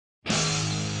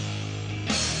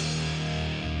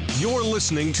You're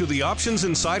listening to the Options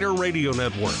Insider Radio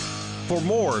Network. For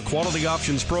more quality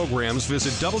options programs,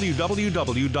 visit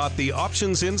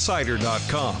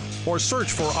www.theoptionsinsider.com or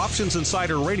search for Options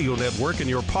Insider Radio Network in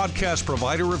your podcast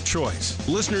provider of choice.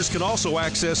 Listeners can also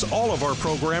access all of our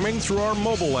programming through our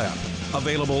mobile app,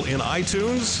 available in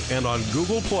iTunes and on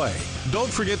Google Play.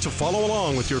 Don't forget to follow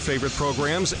along with your favorite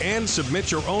programs and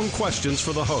submit your own questions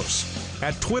for the hosts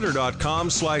at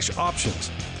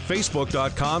twitter.com/options,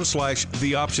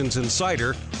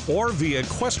 facebook.com/theoptionsinsider, or via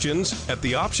questions at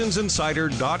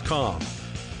theoptionsinsider.com.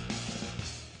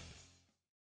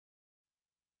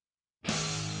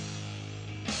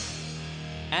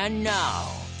 And now,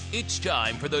 it's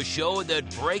time for the show that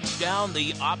breaks down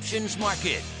the options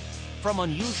market. From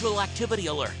unusual activity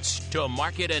alerts to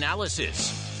market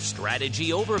analysis,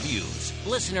 strategy overviews,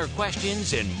 listener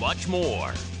questions, and much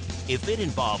more. If it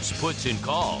involves puts and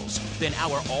calls, then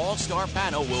our all-star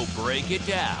panel will break it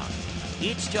down.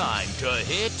 It's time to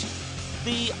hit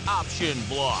the Option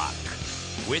Block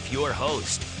with your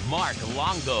host, Mark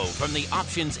Longo from the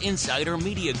Options Insider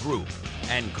Media Group,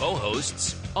 and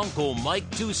co-hosts Uncle Mike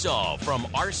Tussaw from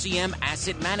RCM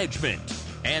Asset Management,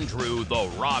 Andrew the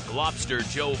Rock Lobster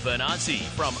Joe Venazzi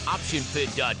from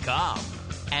OptionFit.com,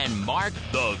 and Mark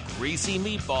the Greasy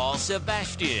Meatball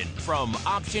Sebastian from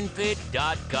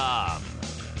OptionFit.com.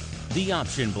 The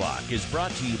Option Block is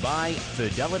brought to you by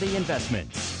Fidelity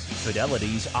Investments.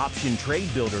 Fidelity's Option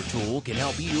Trade Builder tool can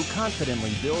help you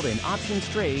confidently build an options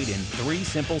trade in 3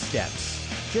 simple steps.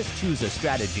 Just choose a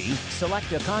strategy,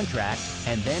 select a contract,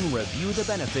 and then review the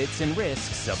benefits and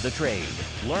risks of the trade.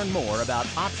 Learn more about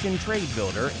Option Trade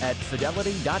Builder at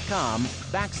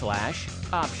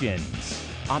fidelity.com/options.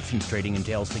 Options trading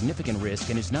entails significant risk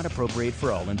and is not appropriate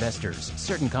for all investors.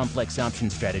 Certain complex option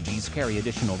strategies carry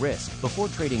additional risk. Before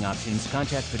trading options,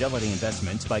 contact Fidelity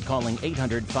Investments by calling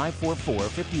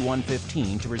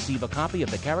 800-544-5115 to receive a copy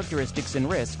of the characteristics and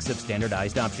risks of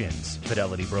standardized options.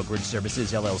 Fidelity Brokerage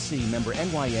Services, LLC, member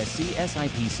NYSE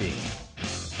SIPC.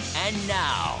 And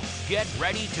now, get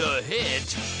ready to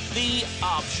hit the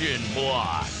Option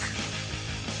Block.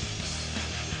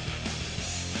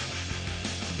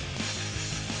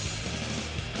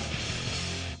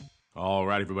 All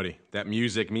right, everybody. That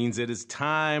music means it is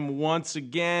time once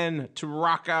again to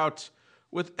rock out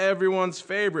with everyone's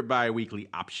favorite bi-weekly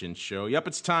option show. Yep,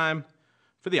 it's time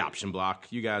for the Option Block.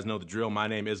 You guys know the drill. My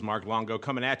name is Mark Longo,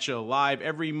 coming at you live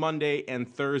every Monday and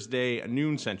Thursday,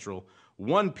 noon Central,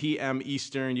 1 p.m.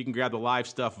 Eastern. You can grab the live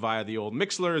stuff via the old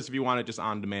Mixlers if you want it just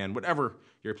on demand. Whatever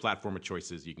your platform of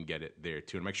choice is, you can get it there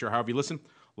too. And make sure, however you listen,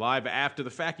 live after the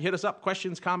fact, you hit us up.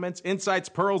 Questions, comments, insights,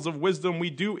 pearls of wisdom.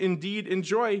 We do indeed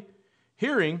enjoy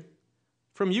hearing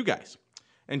from you guys.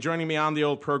 And joining me on the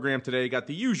old program today, got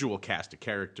the usual cast of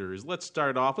characters. Let's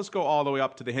start off. Let's go all the way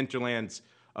up to the hinterlands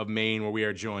of Maine, where we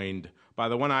are joined by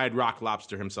the one-eyed rock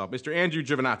lobster himself, Mr. Andrew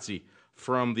Giovinazzi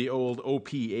from the old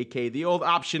OP, a.k.a. the old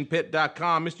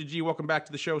OptionPit.com. Mr. G, welcome back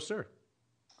to the show, sir.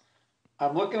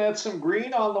 I'm looking at some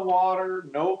green on the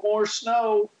water. No more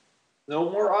snow.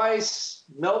 No more ice.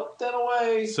 Melting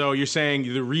away. So you're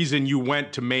saying the reason you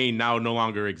went to Maine now no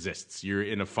longer exists. You're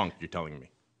in a funk, you're telling me.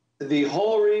 The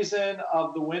whole reason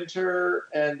of the winter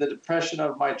and the depression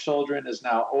of my children is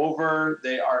now over.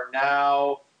 They are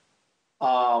now,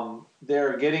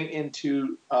 they're getting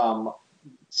into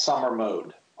summer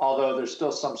mode. Although there's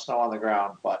still some snow on the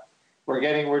ground, but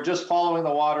we're just following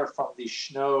the water from the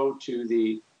snow to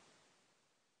the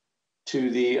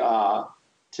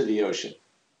ocean.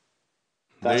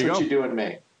 That's what you do in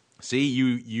Maine. See,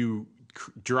 you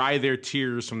dry their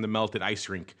tears from the melted ice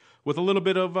rink with a little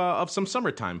bit of some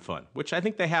summertime fun, which I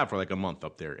think they have for like a month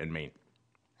up there in Maine.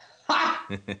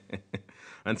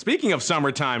 And speaking of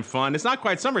summertime fun, it's not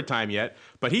quite summertime yet,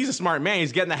 but he's a smart man.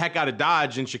 He's getting the heck out of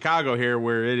Dodge in Chicago here,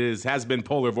 where has been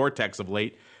polar vortex of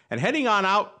late, and heading on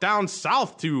out down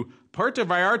south to Puerto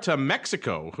Vallarta,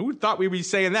 Mexico. Who thought we'd be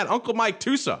saying that? Uncle Mike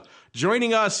Tusa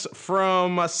joining us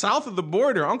from south of the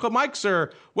border. Uncle Mike,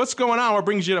 sir, what's going on? What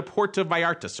brings you to Puerto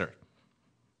Vallarta, sir?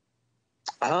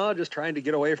 Just trying to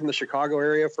get away from the Chicago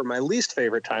area for my least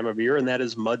favorite time of year, and that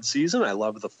is mud season. I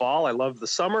love the fall. I love the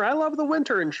summer. I love the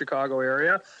winter in Chicago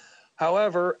area.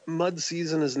 However, mud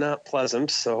season is not pleasant,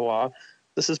 so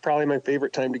this is probably my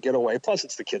favorite time to get away. Plus,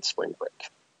 it's the kids' spring break.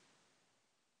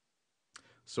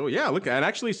 So, yeah, look, that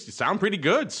actually sound pretty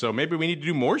good. So maybe we need to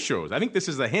do more shows. I think this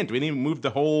is a hint. We need to move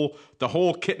the whole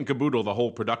kit and caboodle, the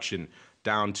whole production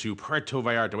down to Puerto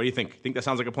Vallarta. What do you think? Think that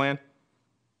sounds like a plan?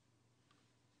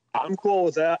 I'm cool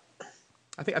with that.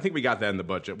 I think we got that in the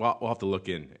budget. We'll have to look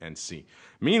in and see.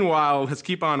 Meanwhile, let's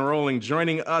keep on rolling.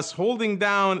 Joining us, holding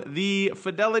down the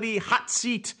Fidelity hot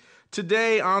seat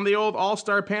today on the old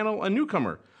All-Star panel, a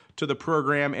newcomer to the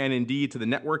program and indeed to the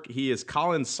network. He is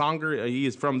Colin Songer. He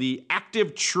is from the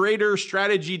Active Trader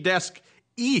Strategy Desk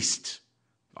East.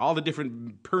 All the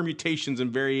different permutations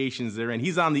and variations there. And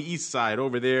he's on the east side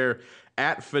over there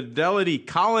at Fidelity.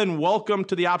 Colin, welcome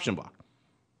to the Option Block.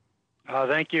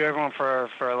 Thank you, everyone, for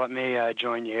letting me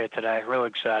join you here today. Really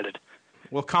excited.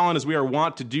 Well, Colin, as we are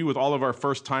wont to do with all of our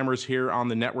first-timers here on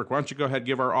the network, why don't you go ahead and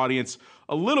give our audience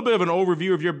a little bit of an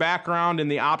overview of your background in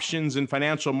the options and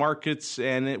financial markets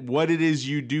and what it is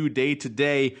you do day to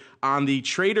day on the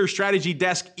Trader Strategy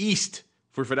Desk East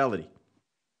for Fidelity.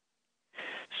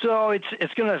 So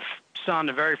it's going to sound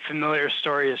a very familiar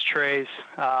story as Trey's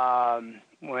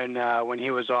when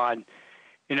he was on.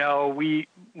 You know, we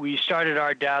started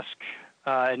our desk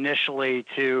initially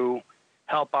to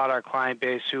help out our client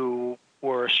base who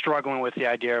were struggling with the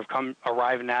idea of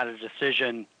arriving at a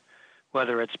decision,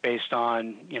 whether it's based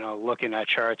on, you know, looking at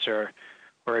charts or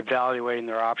evaluating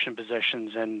their option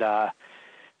positions. And a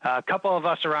couple of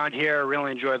us around here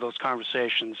really enjoy those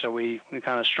conversations. So we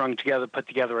kind of put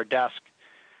together a desk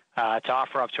to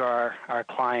offer up to our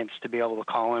clients to be able to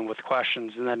call in with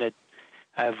questions. And then it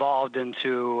evolved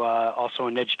into also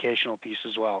an educational piece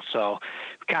as well. So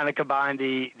we kind of combined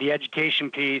the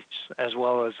education piece as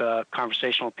well as a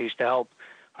conversational piece to help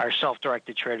our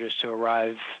self-directed traders to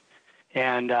arrive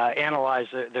and analyze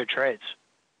their trades.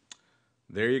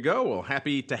 There you go. Well,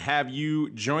 happy to have you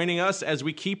joining us as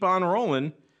we keep on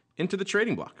rolling into the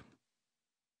trading block.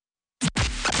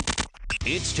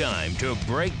 It's time to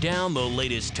break down the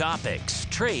latest topics,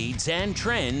 trades, and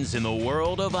trends in the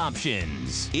world of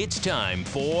options. It's time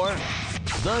for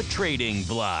the Trading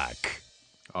Block.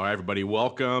 All right, everybody,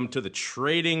 welcome to the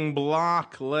Trading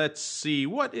Block. Let's see,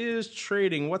 what is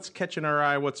trading? What's catching our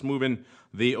eye? What's moving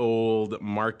the old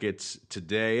markets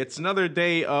today? It's another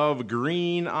day of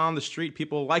green on the street.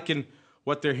 People liking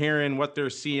what they're hearing, what they're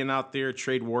seeing out there,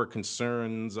 trade war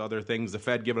concerns, other things. The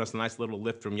Fed giving us a nice little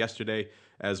lift from yesterday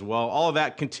as well. All of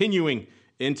that continuing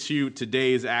into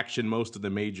today's action. Most of the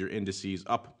major indices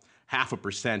up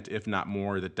 0.5%, if not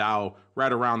more. The Dow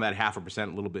right around that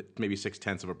 0.5%, a little bit, maybe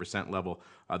 0.6% level.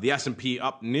 The S&P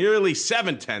up nearly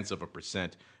 0.7%,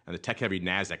 and the tech-heavy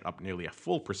NASDAQ up nearly a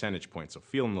full percentage point. So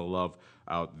feeling the love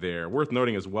out there. Worth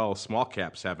noting as well, small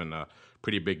caps having a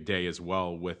pretty big day as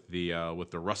well with the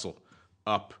Russell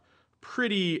up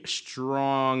pretty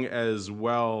strong as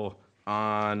well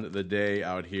on the day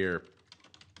out here.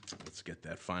 Let's get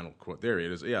that final quote. There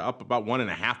it is. Yeah, up about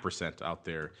 1.5% out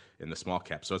there in the small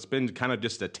cap. So it's been kind of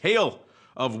just a tale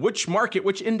of which market,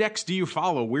 which index do you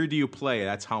follow? Where do you play?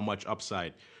 That's how much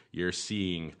upside you're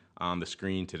seeing on the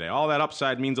screen today. All that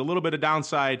upside means a little bit of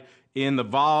downside in the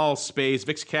vol space.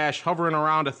 VIX cash hovering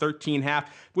around a 13.5,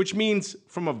 which means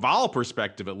from a vol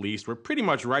perspective at least, we're pretty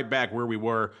much right back where we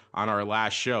were on our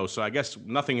last show. So I guess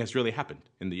nothing has really happened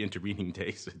in the intervening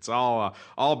days. It's all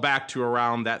back to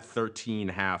around that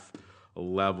 13.5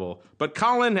 level. But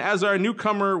Colin, as our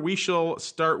newcomer, we shall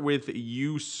start with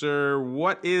you, sir.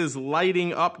 What is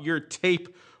lighting up your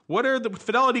tape? What are the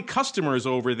Fidelity customers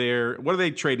over there? What are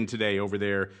they trading today over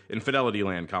there in Fidelity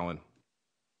land, Colin?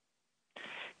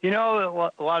 You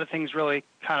know, a lot of things really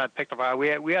kind of picked up. We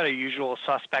had our usual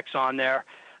suspects on there,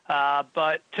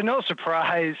 but to no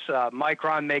surprise,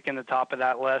 Micron making the top of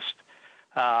that list.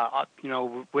 You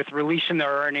know, with releasing their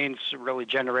earnings, really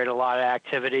generated a lot of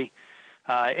activity.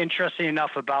 Interesting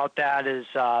enough about that is,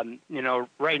 you know,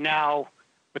 right now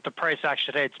with the price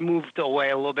action today, it's moved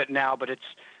away a little bit now, but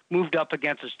it's moved up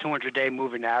against its 200-day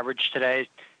moving average today,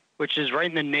 which is right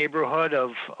in the neighborhood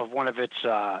of one of its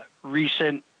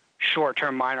recent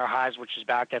short-term minor highs, which is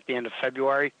back at the end of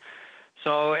February.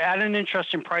 So at an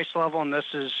interesting price level, and this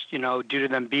is, you know, due to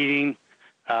them beating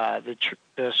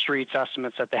the street's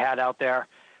estimates that they had out there.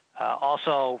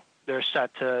 Also, they're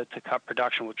set to cut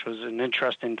production, which was an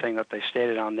interesting thing that they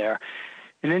stated on there.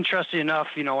 And interesting enough,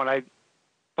 you know,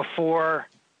 before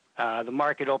the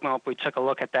market opened up, we took a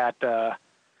look at that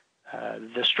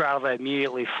the straddle that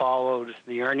immediately followed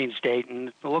the earnings date, and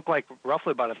it looked like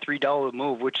roughly about a $3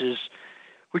 move, which is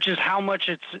how much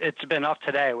it's been up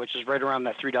today, which is right around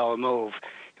that $3 move.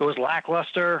 It was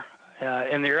lackluster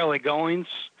in the early goings,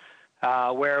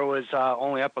 where it was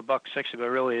only up $1.60, but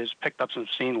really has picked up some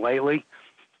steam lately.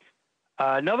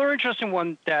 Another interesting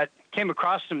one that came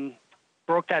across and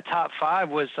broke that top five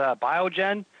was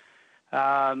Biogen,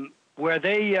 where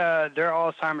their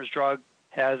Alzheimer's drug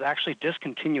has actually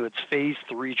discontinued its phase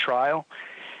 3 trial.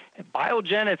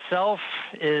 Biogen itself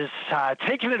is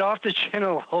taking it off the chin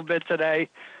a little bit today.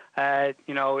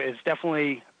 You know, it's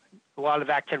definitely a lot of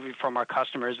activity from our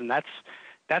customers, and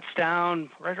that's down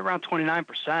right around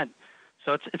 29%.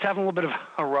 So it's having a little bit of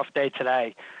a rough day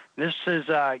today. This is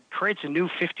creates a new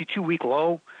 52-week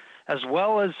low, as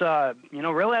well as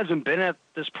really hasn't been at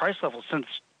this price level since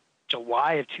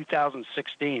July of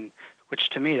 2016, which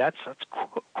to me that's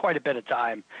quite a bit of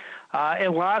time.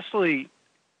 And lastly,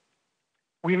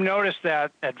 we've noticed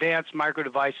that advanced micro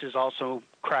devices also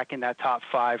cracking that top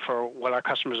 5 for what our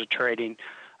customers are trading.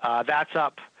 That's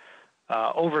up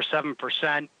over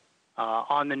 7%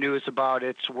 on the news about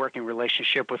its working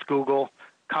relationship with Google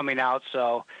coming out.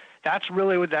 So that's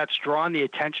really what that's drawn the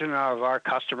attention of our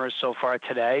customers so far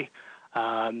today.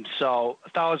 So I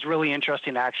thought it was really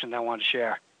interesting action that I wanted to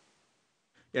share.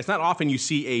 Yeah, it's not often you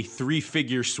see a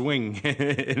 3-figure swing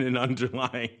in an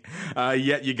underlying,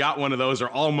 yet you got one of those, or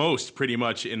almost pretty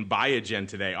much, in Biogen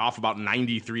today, off about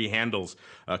 93 handles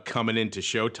coming into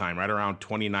showtime, right around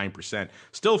 29%.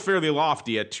 Still fairly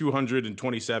lofty at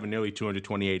 $227, nearly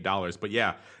 $228. But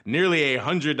yeah, nearly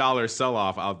 $100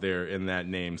 sell-off out there in that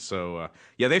name. So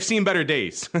yeah, they've seen better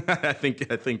days. I think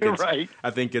it's right.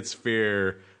 I think it's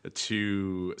fair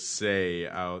to say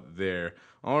out there.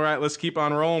 All right, let's keep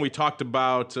on rolling. We talked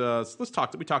about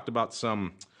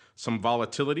some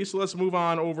volatility. So let's move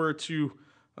on over to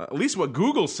at least what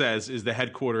Google says is the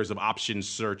headquarters of options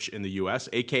search in the U.S.,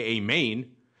 aka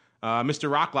Maine.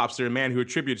 Mr. Rock Lobster, a man who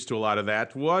attributes to a lot of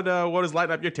that. What is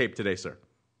lighting up your tape today, sir?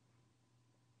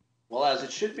 Well, as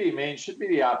it should be, Maine should be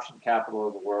the option capital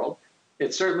of the world.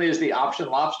 It certainly is the option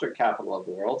lobster capital of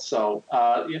the world. So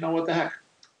what the heck.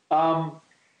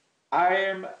 I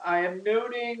am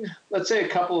noting, let's say, a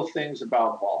couple of things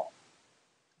about vol.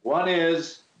 One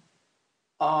is,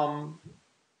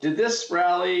 did this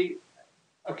rally?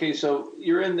 Okay, so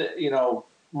you're in the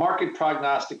market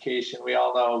prognostication. We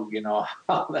all know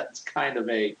how that's kind of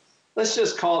let's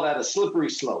just call that a slippery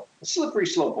slope. A slippery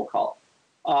slope, we'll call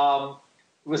it.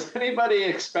 Was anybody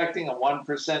expecting a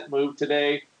 1% move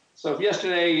today? So if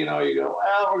yesterday, you go,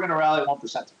 well, we're going to rally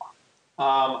 1%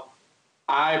 tomorrow.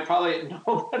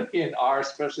 Nobody in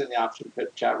especially in the option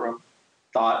pit chat room,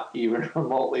 thought even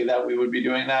remotely that we would be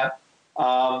doing that.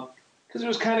 Because it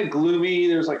was kind of gloomy.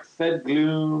 There's like Fed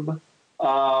gloom.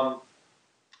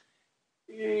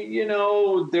 It's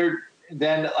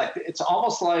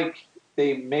almost like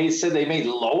they may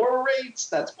lower rates.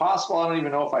 That's possible. I don't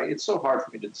even know it's so hard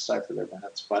for me to decipher their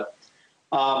minutes. But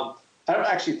I don't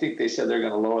actually think they said they're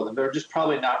going to lower them. They're just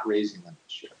probably not raising them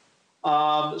this year.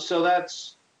 So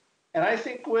that's. And I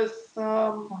think with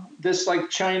this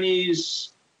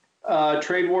Chinese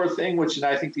trade war thing, which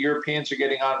I think the Europeans are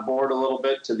getting on board a little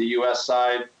bit to the U.S.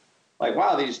 side,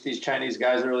 wow, these Chinese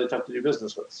guys are really tough to do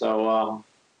business with. So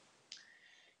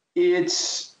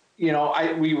it's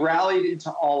we rallied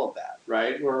into all of that,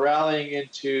 right? We're rallying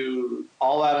into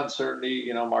all that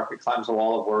uncertainty. Market climbs the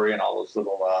wall of worry and all those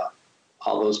little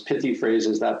all those pithy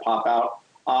phrases that pop out.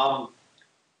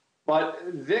 But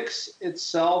VIX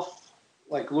itself.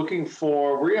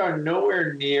 We are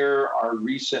nowhere near our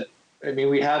recent.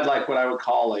 We had what I would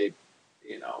call a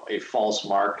false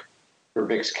mark for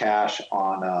VIX cash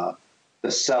on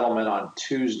the settlement on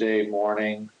Tuesday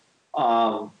morning,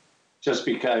 just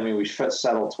because we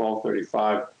settled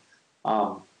 1235,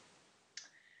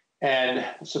 and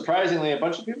surprisingly, a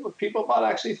bunch of people bought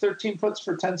actually 13 puts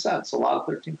for 10 cents. A lot of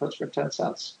 13 puts for 10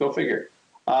 cents. Go figure.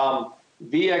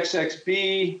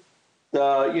 VXXB.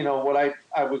 What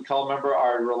I would call, remember,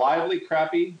 our reliably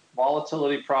crappy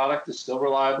volatility product is still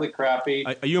reliably crappy.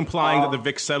 Are you implying that the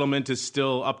VIX settlement is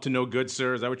still up to no good,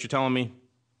 sir? Is that what you're telling me?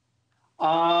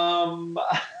 I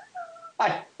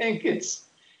think it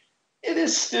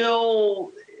is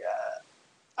still.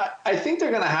 I think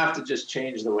they're going to have to just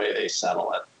change the way they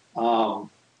settle it.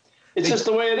 It's just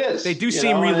the way it is. They do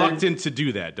seem reluctant to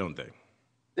do that, don't they?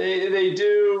 They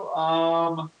do.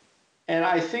 And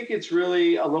I think it's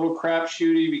really a little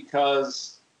crapshooty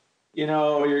because,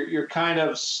 you're kind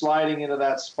of sliding into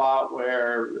that spot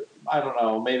where, I don't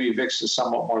know, maybe VIX is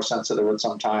somewhat more sensitive at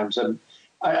sometimes. And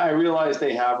I realize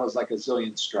they have a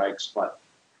zillion strikes. But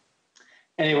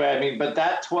anyway, but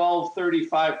that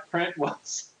 1235 print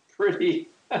was pretty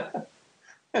I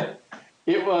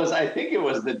think it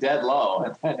was the dead low,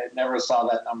 and then it never saw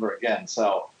that number again.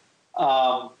 So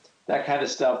that kind of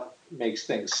stuff makes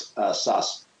things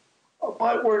sus.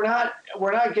 But we're not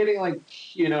getting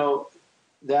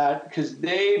that because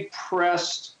they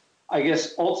pressed. I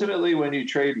guess ultimately, when you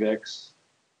trade VIX,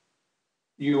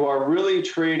 you are really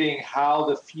trading how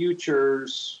the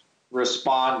futures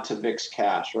respond to VIX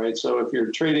cash, right? So if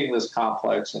you're trading this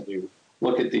complex and you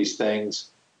look at these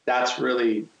things, that's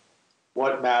really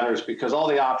what matters because all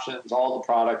the options, all the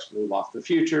products move off the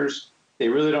futures. They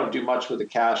really don't do much with the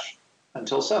cash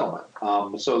until settlement.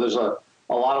 So there's a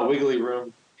lot of wiggly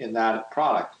room in that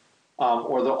product.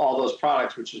 all those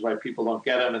products, which is why people don't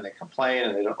get them and they complain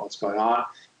and they don't know what's going on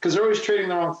because they're always trading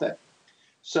the wrong thing.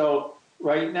 So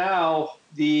right now,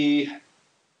 the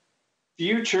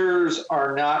futures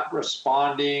are not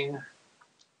responding,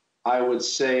 I would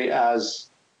say, as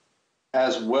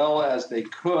well as they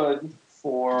could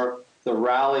for the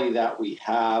rally that we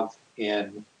have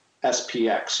in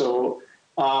SPX. So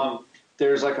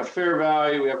there's like a fair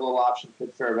value. We have a little option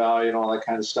pit fair value and all that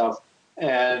kind of stuff.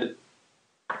 And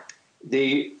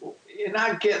you're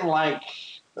not getting like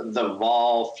the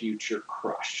vol future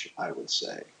crush, I would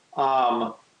say.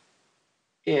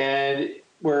 And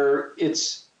where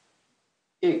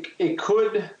it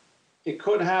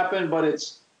could happen,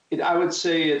 but I would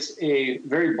say it's a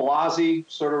very blasé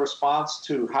sort of response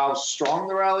to how strong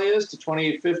the rally is to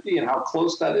 2850 and how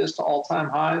close that is to all-time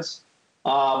highs.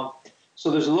 So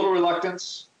there's a little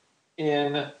reluctance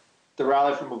in the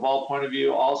rally from a vol point of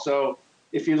view. Also,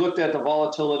 if you looked at the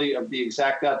volatility of the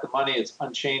exact at the money, it's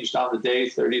unchanged on the day,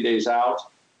 30 days out.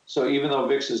 So even though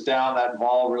VIX is down, that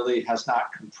vol really has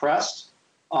not compressed,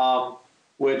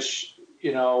 which,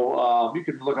 you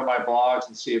can look at my blogs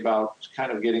and see about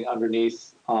kind of getting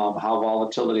underneath how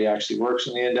volatility actually works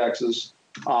in the indexes.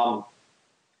 But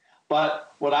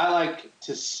what I like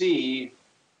to see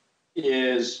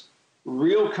is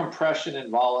real compression and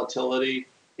volatility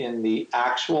in the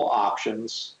actual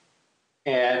options.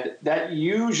 And that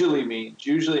usually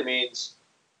means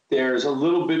there's a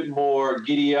little bit more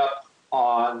giddy up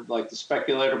on like the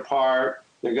speculator part.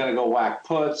 They're going to go whack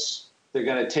puts. They're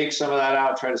going to take some of that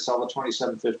out, try to sell the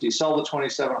 2750, sell the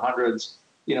 2700s,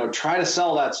 try to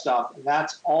sell that stuff. And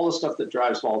that's all the stuff that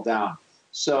drives vol down.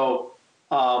 So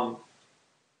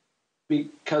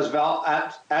because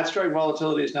at-strike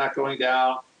volatility is not going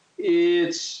down,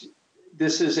 this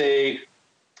is a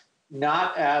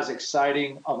not as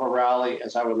exciting of a rally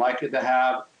as I would like it to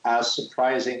have, as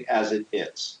surprising as it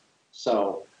is.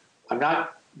 So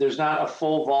there's not a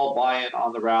full vol buy-in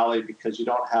on the rally because you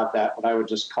don't have that, what I would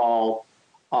just call,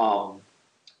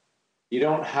 you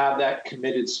don't have that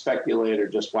committed speculator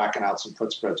just whacking out some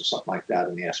put spreads or something like that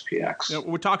in the SPX.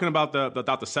 We're talking about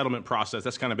the settlement process.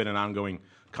 That's kind of been an ongoing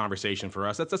conversation for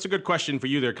us. That's a good question for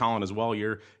you there, Colin, as well.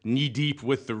 You're knee deep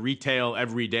with the retail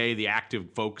every day. The active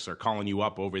folks are calling you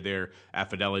up over there at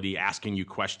Fidelity, asking you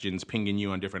questions, pinging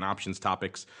you on different options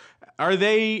topics. Have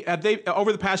they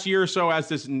over the past year or so, as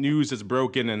this news has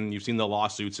broken and you've seen the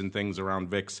lawsuits and things around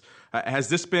VIX, has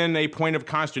this been a point of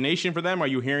consternation for them? Are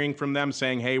you hearing from them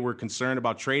saying, hey, we're concerned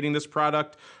about trading this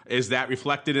product? Is that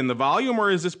reflected in the volume,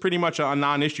 or is this pretty much a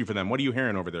non-issue for them? What are you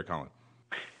hearing over there, Colin?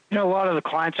 A lot of the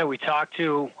clients that we talk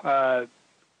to are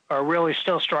really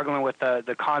still struggling with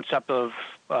the concept of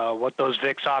what those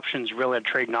VIX options really are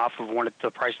trading off of, what the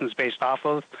pricing is based off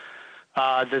of.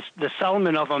 The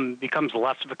settlement of them becomes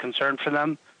less of a concern for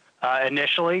them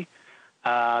initially.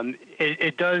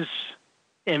 It does,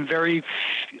 in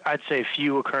I'd say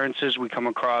few occurrences, we come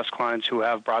across clients who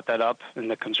have brought that up and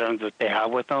the concerns that they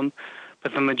have with them.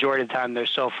 But the majority of the time, they're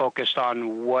so focused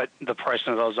on what the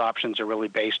pricing of those options are really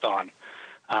based on.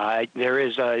 There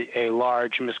is a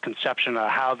large misconception of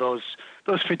how those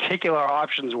particular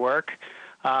options work.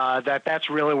 That's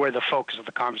really where the focus of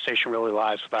the conversation really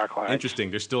lies with our clients.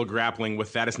 Interesting. They're still grappling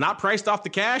with that. It's not priced off the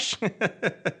cash.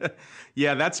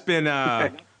 Yeah, that's been a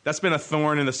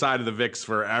thorn in the side of the VIX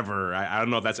forever. I don't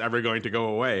know if that's ever going to go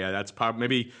away. That's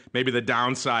maybe the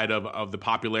downside of the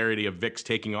popularity of VIX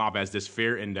taking off as this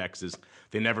fear index is.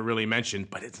 They never really mentioned,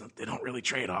 but they don't really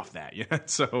trade off that. Yeah.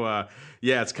 So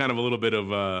it's kind of a little bit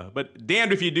of but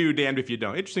damned if you do, damned if you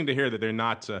don't. Interesting to hear that they're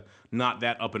not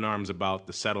that up in arms about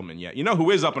the settlement yet. You know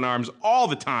who is up in arms all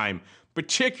the time,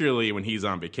 particularly when he's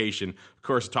on vacation? Of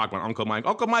course, talk about Uncle Mike.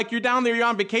 Uncle Mike, you're down there. You're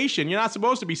on vacation. You're not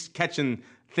supposed to be catching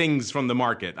things from the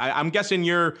market. I'm guessing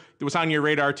what's on your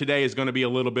radar today is going to be a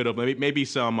little bit of maybe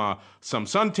some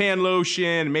suntan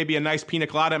lotion, maybe a nice pina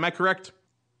colada. Am I correct?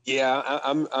 Yeah,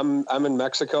 I'm in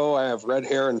Mexico. I have red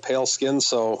hair and pale skin,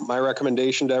 so my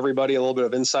recommendation to everybody, a little bit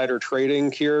of insider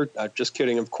trading here. Just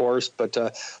kidding, of course, but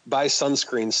buy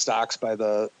sunscreen stocks by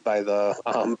the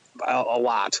a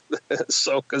lot.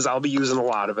 So because I'll be using a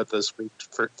lot of it this week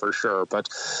for sure. But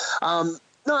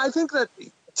no, I think that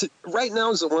right now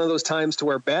is one of those times to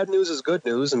where bad news is good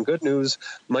news, and good news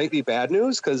might be bad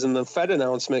news, because in the Fed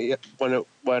announcement when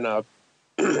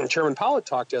Chairman Powell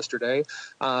talked yesterday,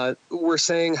 we're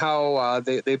saying how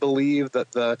they believe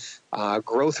that the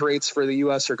growth rates for the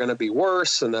U.S. are going to be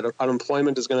worse, and that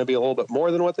unemployment is going to be a little bit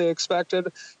more than what they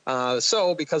expected.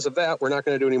 So because of that, we're not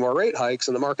going to do any more rate hikes,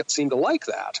 and the market seemed to like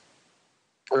that,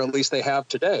 or at least they have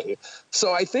today.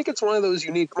 So I think it's one of those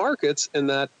unique markets in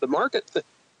that the market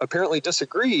apparently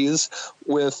disagrees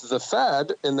with the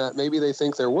Fed in that maybe they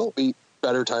think there will be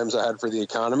better times ahead for the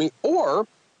economy, or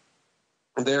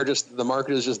the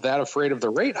market is just that afraid of the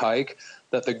rate hike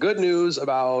that the good news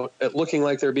about it looking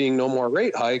like there being no more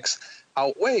rate hikes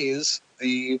outweighs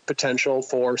the potential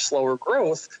for slower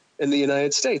growth in the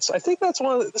United States. I think this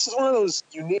is one of those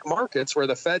unique markets where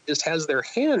the Fed just has their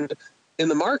hand in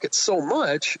the market so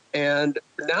much, and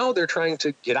now they're trying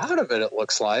to get out of it, it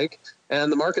looks like,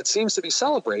 and the market seems to be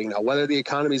celebrating now. Whether the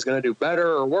economy is going to do better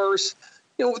or worse,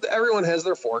 everyone has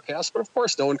their forecast, but of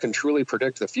course no one can truly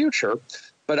predict the future.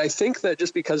 But I think that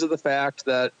just because of the fact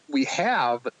that we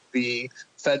have the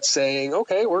Fed saying,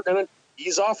 okay, we're going to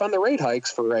ease off on the rate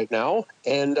hikes for right now,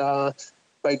 and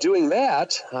by doing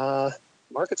that,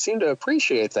 markets seem to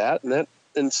appreciate that, and that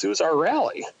ensues our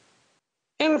rally.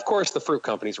 And, of course, the fruit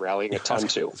company's rallying a ton,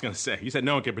 too. I was going to say, you said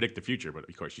no one can predict the future, but,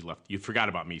 of course, you forgot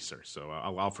about me, sir, so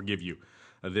I'll forgive you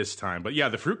this time. But, yeah,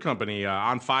 the fruit company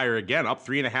on fire again, up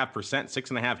 3.5%,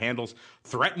 6.5 handles,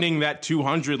 threatening that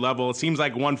 200 level. It seems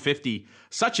like 150,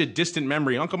 such a distant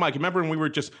memory. Uncle Mike, remember when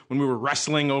we were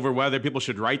wrestling over whether people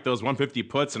should write those 150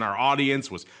 puts, and our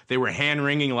audience they were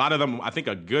hand-wringing. A lot of them, I think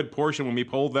a good portion when we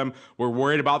polled them, were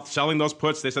worried about selling those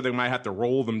puts. They said they might have to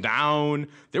roll them down.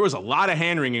 There was a lot of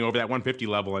hand-wringing over that 150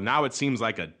 level, and now it seems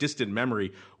like a distant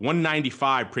memory.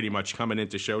 195 pretty much coming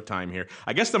into showtime here.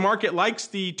 I guess the market likes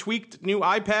the tweaked new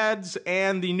iPads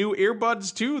and the new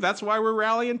earbuds too. That's why we're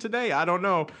rallying today. I don't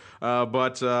know.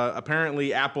 But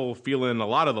apparently Apple feeling a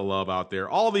lot of the love out there.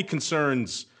 All the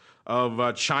concerns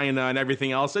of China and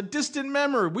everything else, a distant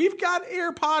memory. We've got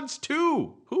AirPods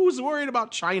too. Who's worried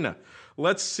about China?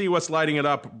 Let's see what's lighting it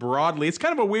up broadly. It's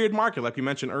kind of a weird market, like we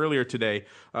mentioned earlier today.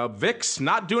 VIX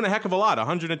not doing a heck of a lot.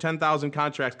 110,000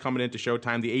 contracts coming into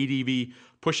showtime. The ADV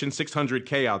pushing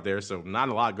 600K out there, so not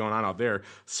a lot going on out there.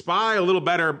 SPY a little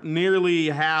better, nearly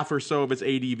half or so of its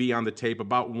ADV on the tape,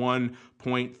 about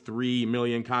 1.3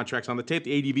 million contracts on the tape.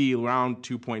 The ADV around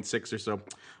 2.6 or so.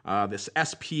 This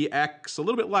SPX a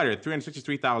little bit lighter,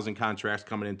 363,000 contracts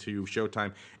coming into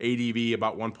showtime. ADV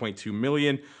about 1.2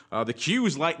 million. The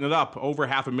Q's lighting it up, over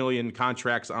 500,000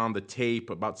 contracts on the tape,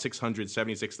 about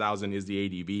 676,000 is the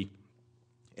ADV.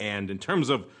 And in terms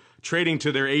of trading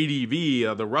to their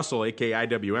ADV, the Russell, aka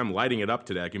IWM, lighting it up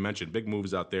today. Like you mentioned, big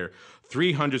moves out there.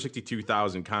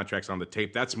 362,000 contracts on the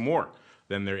tape. That's more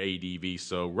than their ADV.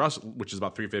 So Russell, which is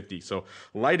about 350. So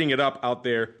lighting it up out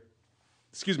there.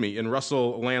 In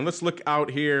Russell land. Let's look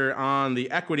out here on the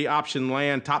equity option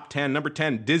land, top 10. Number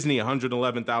 10, Disney,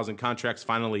 111,000 contracts,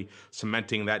 finally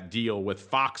cementing that deal with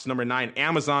Fox. Number 9,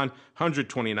 Amazon,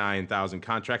 129,000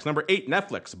 contracts. Number 8,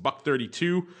 Netflix,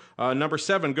 $1.32. Number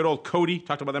 7, good old COTY,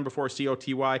 talked about them before,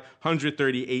 COTY,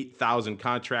 138,000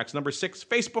 contracts. Number 6,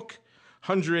 Facebook,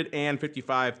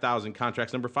 155,000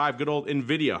 contracts. Number 5, good old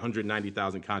NVIDIA,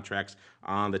 190,000 contracts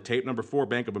on the tape. Number 4,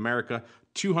 Bank of America,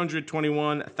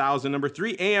 221,000. Number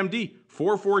 3, AMD,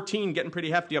 414, getting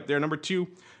pretty hefty up there. Number 2,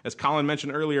 as Colin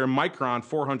mentioned earlier, Micron,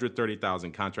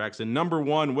 430,000 contracts. And number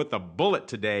 1 with a bullet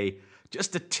today,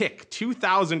 just a tick,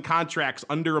 2,000 contracts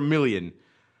under a million.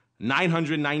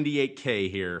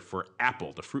 998K here for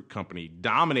Apple, the fruit company,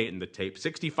 dominating the tape.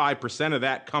 65% of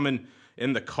that coming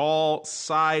in the call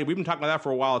side. We've been talking about that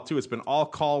for a while, too. It's been all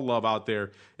call love out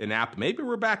there in Apple. Maybe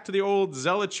we're back to the old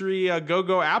zealotry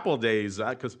go-go Apple days,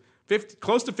 because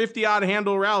close to 50-odd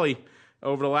handle rally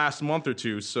over the last month or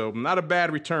two. So not a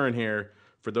bad return here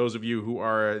for those of you who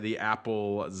are the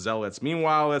Apple zealots.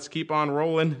 Meanwhile, let's keep on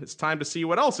rolling. It's time to see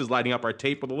what else is lighting up our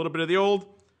tape with a little bit of the old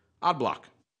odd block.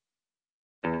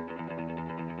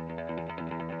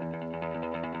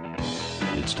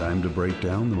 It's time to break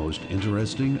down the most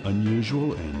interesting,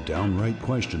 unusual, and downright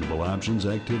questionable options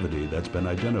activity that's been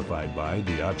identified by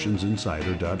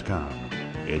theoptionsinsider.com.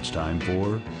 It's time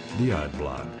for the Odd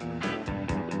Block.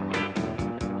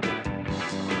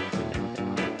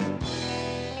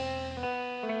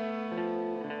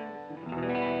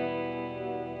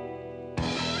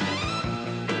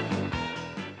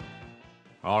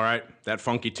 All right, that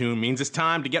funky tune means it's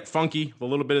time to get funky. A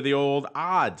little bit of the old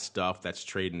odd stuff that's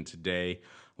trading today.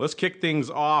 Let's kick things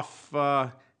off.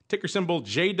 Ticker symbol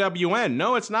JWN.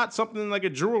 No, it's not something like a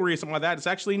jewelry or something like that. It's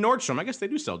actually Nordstrom. I guess they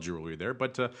do sell jewelry there,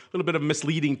 but a little bit of a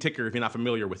misleading ticker if you're not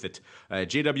familiar with it.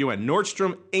 JWN,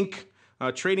 Nordstrom Inc.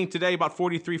 Trading today about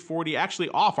 43.40, actually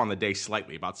off on the day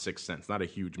slightly, about 6 cents. Not a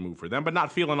huge move for them, but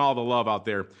not feeling all the love out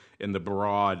there in the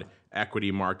broad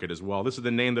equity market as well. This is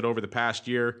the name that over the past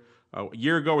year, a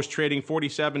year ago was trading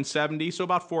 47.70, so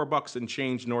about $4 and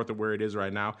change north of where it is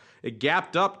right now. It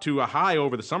gapped up to a high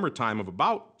over the summertime of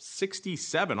about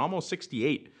 67, almost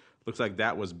 68. Looks like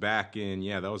that was back in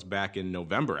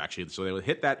November, actually. So they would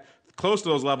hit that close to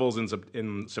those levels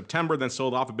in September, then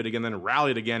sold off a bit again, then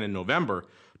rallied again in November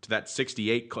to that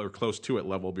 68 or close to it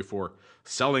level before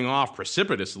selling off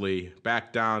precipitously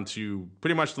back down to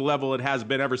pretty much the level it has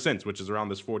been ever since, which is around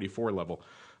this 44 level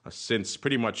since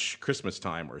pretty much Christmas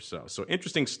time or so. So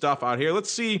interesting stuff out here.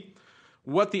 Let's see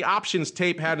what the options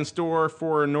tape had in store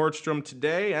for Nordstrom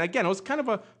today. And again, it was kind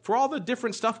of for all the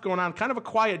different stuff going on, kind of a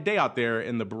quiet day out there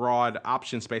in the broad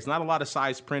option space. Not a lot of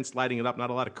size prints lighting it up, not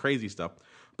a lot of crazy stuff.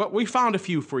 But we found a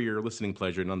few for your listening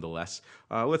pleasure nonetheless.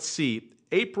 Let's see.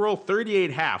 April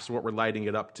 38 halves, what we're lighting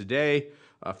it up today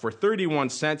for 31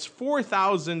 cents,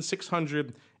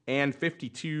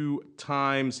 4,652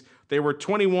 times. They were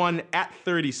 21 at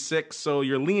 36, so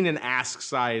you're leaning ask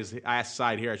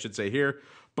side here, I should say here.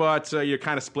 But you're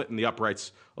kind of splitting the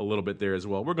uprights a little bit there as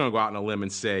well. We're going to go out on a limb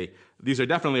and say these are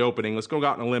definitely opening. Let's go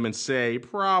out on a limb and say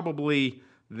probably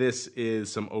this is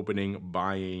some opening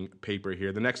buying paper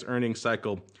here. The next earnings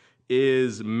cycle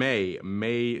is May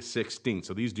 16th.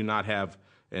 So these do not have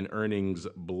an earnings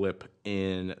blip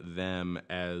in them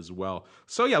as well.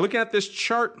 So yeah, looking at this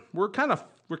chart, we're kind of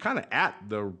at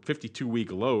the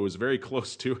 52-week lows, very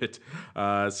close to it.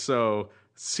 So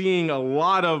seeing a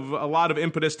lot of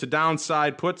impetus to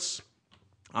downside puts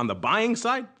on the buying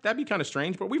side. That'd be kind of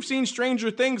strange, but we've seen stranger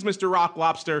things, Mr. Rock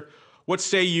Lobster. What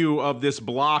say you of this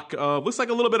block? Looks like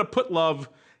a little bit of put love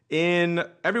in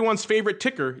everyone's favorite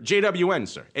ticker, JWN,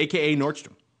 sir, aka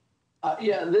Nordstrom.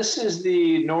 Yeah, this is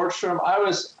the Nordstrom. I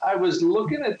was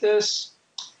looking at this.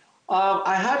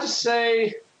 I had to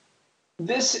say,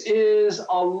 this is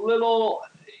a little,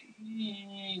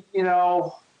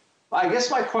 I guess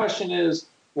my question is,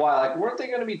 why? Like, weren't they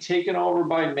going to be taken over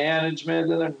by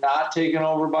management, and they're not taken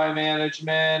over by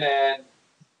management? And,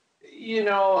 an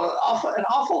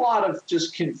awful lot of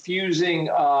just confusing,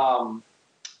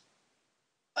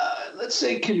 let's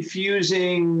say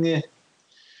confusing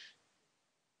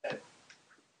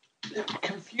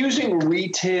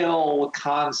retail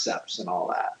concepts and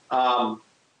all that.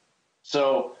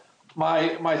 So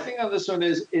my thing on this one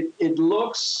is it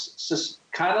looks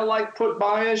kind of like put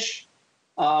buy-ish,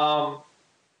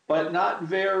 but not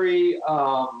very.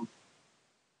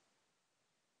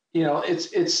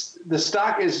 It's the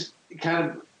stock is kind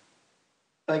of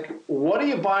like, what are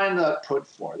you buying the put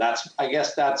for? I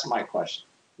guess that's my question.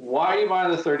 Why are you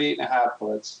buying the 38.5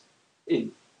 puts?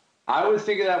 I would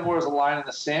think of that more as a line in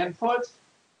the sand put,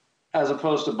 as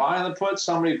opposed to buying the put.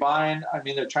 Somebody buying,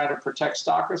 they're trying to protect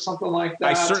stock or something like that.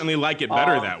 I certainly like it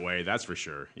better that way. That's for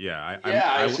sure. Yeah.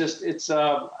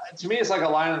 To me, it's like a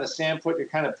line in the sand put. You're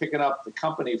kind of picking up the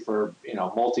company for,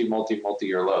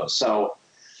 multi-year lows. So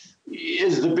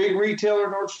is the big retailer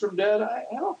Nordstrom dead? I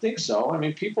don't think so.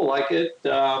 People like it.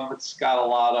 It's got a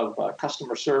lot of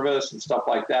customer service and stuff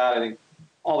like that. I think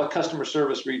all the customer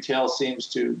service retail seems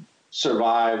to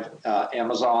survive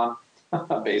Amazon,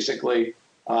 basically.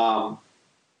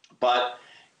 But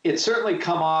it's certainly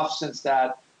come off since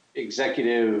that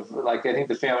executive, I think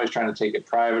the family's trying to take it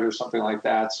private or something like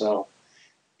that. So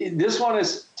this one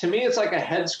is, to me, it's like a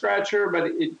head scratcher,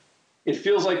 but it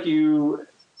feels like you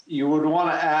would want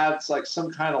to add like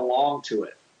some kind of long to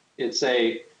it. It's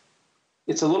a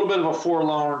little bit of a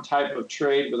forlorn type of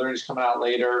trade, with earnings coming out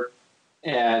later.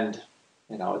 And,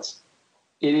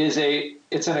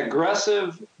 it's an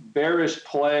aggressive bearish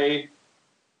play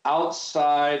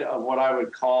outside of what I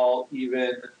would call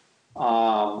even,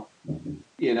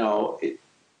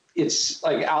 it's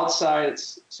like outside.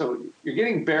 So you're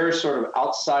getting bearish sort of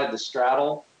outside the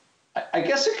straddle. I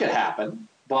guess it could happen,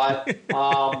 but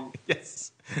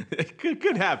yes, it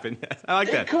could happen. I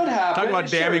like that. It could happen. Talk about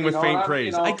damning with faint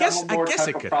praise. I guess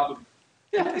it could.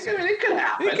 Yeah, it could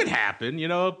happen. It could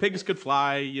happen. Pigs could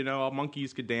fly.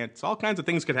 Monkeys could dance. All kinds of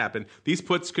things could happen. These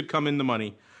puts could come into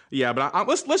money. Yeah, but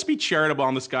let's be charitable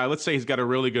on this guy. Let's say he's got a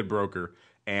really good broker,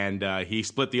 and he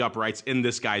split the uprights in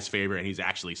this guy's favor, and he's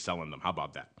actually selling them. How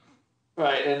about that?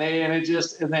 Right, and they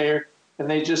just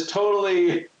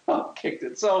totally kicked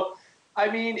it. So,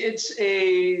 I'm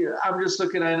just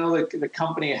looking. I know the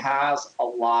company has a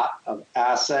lot of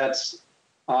assets.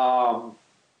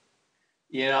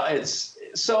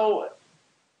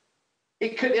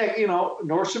 It could,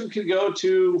 Nordstrom could go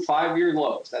to 5-year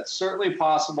lows. That's certainly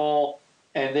possible,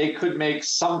 and they could make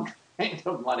some kind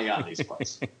of money on these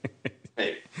puts.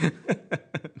 Maybe.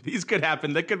 These could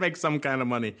happen. They could make some kind of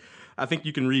money. I think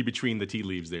you can read between the tea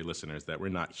leaves there, listeners, that we're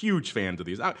not huge fans of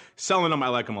these. Selling them, I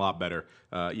like them a lot better.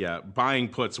 Buying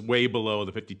puts way below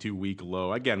the 52-week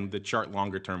low. Again, the chart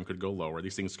longer term could go lower.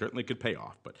 These things certainly could pay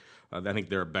off, but I think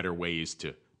there are better ways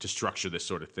to structure this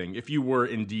sort of thing if you were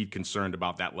indeed concerned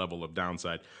about that level of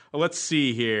downside. Let's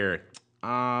see here.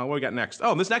 What we got next?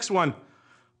 Oh, this next one,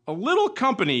 a little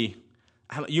company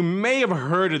You may have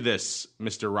heard of this,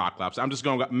 Mr. Rocklops. I'm just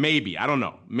going, maybe. I don't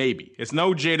know. Maybe. It's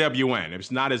no JWN.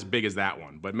 It's not as big as that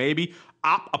one, but maybe.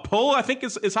 AAPL, I think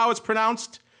is how it's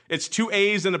pronounced. It's 2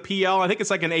 A's and a PL. I think it's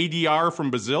like an ADR from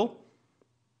Brazil.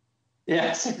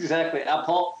 Yes, exactly.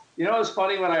 Apple. You know, it's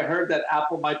funny when I heard that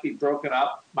Apple might be broken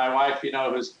up. My wife,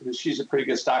 she's a pretty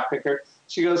good stock picker.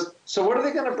 She goes, so what are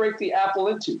they going to break the Apple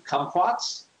into?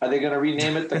 Kumquats? Are they going to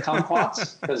rename it the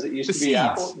Kumquats? Because it used to be seeds.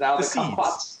 Apple. Now the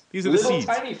Kumquats. These are the little seeds.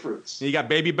 Tiny fruits. And you got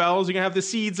Baby Bells. You're going to have the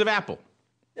seeds of Apple.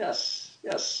 Yes.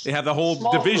 They have the whole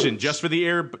Small division fruits. just for the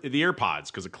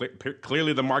AirPods because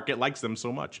clearly the market likes them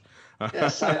so much.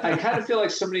 Yes, I kind of feel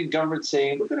like somebody in government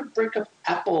saying, we're going to break up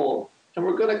Apple and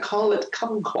we're going to call it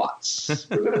Kumquats.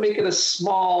 We're going to make it a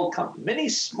mini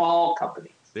small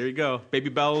company. There you go. Baby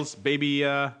Bells, baby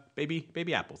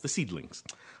apples, the seedlings.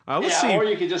 Let's see. Or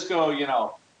you could just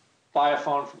go, buy a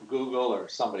phone from Google or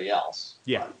somebody else.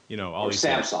 Yeah, all or these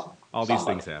Samsung. Things, all these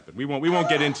things happen. We won't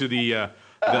get into the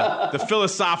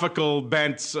philosophical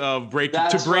bents of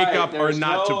to break up or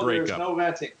not to break up. There's no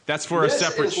venting. That's for a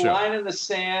separate show. This is line in the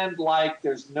sand like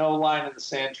there's no line in the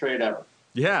sand trade ever.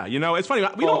 Yeah, it's funny.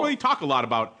 We don't really talk a lot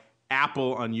about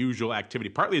Apple unusual activity.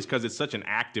 Partly it's because it's such an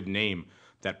active name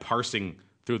that parsing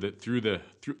through the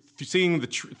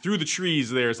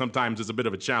trees there sometimes is a bit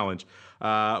of a challenge.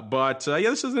 But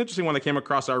this is an interesting one that came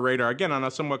across our radar again on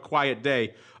a somewhat quiet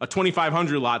day. A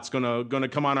 2,500 lot's gonna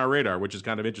come on our radar, which is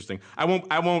kind of interesting. I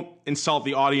won't insult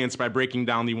the audience by breaking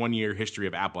down the 1 year history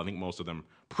of Apple. I think most of them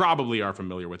probably are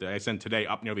familiar with it. I sent today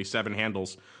up nearly 7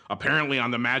 handles, apparently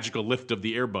on the magical lift of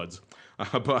the earbuds.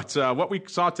 But what we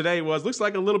saw today looks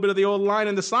like a little bit of the old line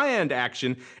in the cyan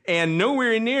action, and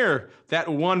nowhere near that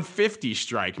 150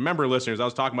 strike. Remember, listeners, I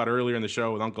was talking about earlier in the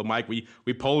show with Uncle Mike. We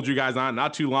polled you guys on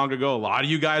not too long ago. A lot of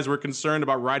you guys were concerned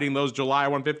about writing those July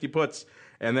 150 puts,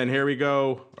 and then here we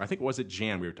go. I think was it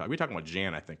Jan we were talking about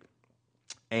Jan, I think.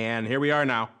 And here we are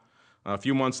now, a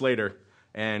few months later.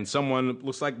 And someone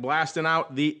looks like blasting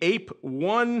out the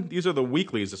APE1. These are the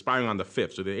weeklies expiring on the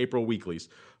 5th, so the April weeklies.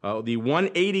 The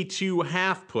 182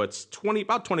 half puts,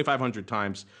 about 2,500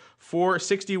 times for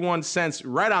 61 cents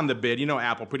right on the bid.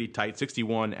 Apple pretty tight,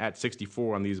 61 at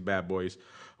 64 on these bad boys.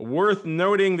 Worth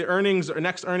noting, the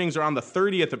next earnings are on the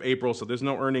 30th of April, so there's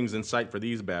no earnings in sight for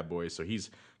these bad boys. So he's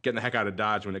getting the heck out of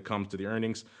Dodge when it comes to the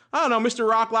earnings. I don't know, Mr.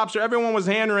 Rock Lobster, everyone was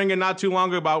hand-wringing not too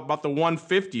long ago about the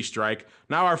 150 strike.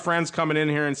 Now our friends coming in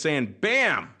here and saying,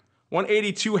 bam,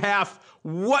 182 half.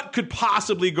 What could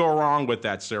possibly go wrong with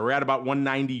that, sir? We're at about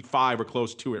 195 or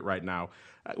close to it right now.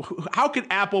 How could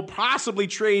Apple possibly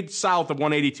trade south of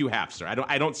 182 half, sir?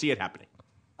 I don't see it happening.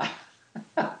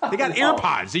 They got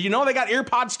AirPods. Did you know they got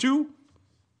AirPods too?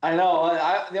 I know.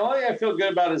 The only thing I feel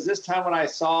good about is this time when I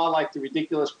saw the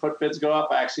ridiculous put bids go up,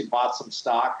 I actually bought some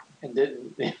stock and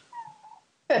didn't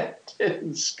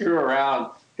screw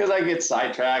around because I get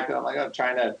sidetracked and I'm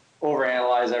trying to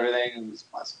overanalyze everything. And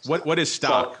what is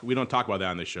stock? We don't talk about that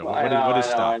on this show. Well, What is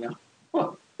stock? I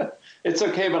know. It's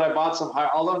okay, but I bought some higher.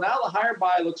 Although now the higher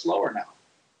buy looks lower now,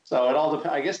 so it all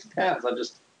I guess depends.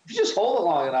 If you just hold it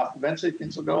long enough, eventually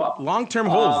things will go up. Long-term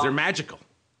holds, they're magical.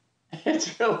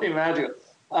 It's really magical.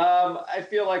 I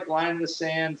feel like line in the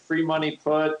sand, free money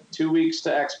put, 2 weeks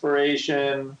to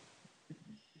expiration.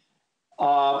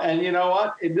 And you know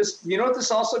what? What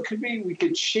this also could be? We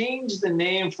could change the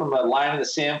name from a line in the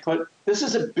sand put. This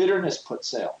is a bitterness put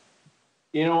sale.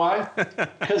 You know why?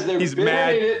 Because they're bitter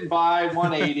they didn't buy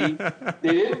 180.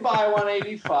 They didn't buy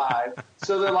 185.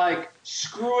 So they're like,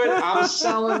 screw it. I'm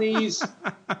selling these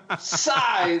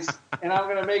size, and I'm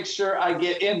going to make sure I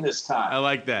get in this time. I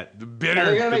like that. The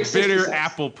bitter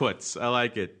Apple puts. I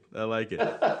like it. I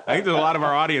think there's a lot of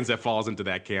our audience that falls into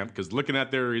that camp because looking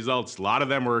at their results, a lot of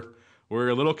them were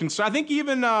a little concerned. I think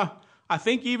even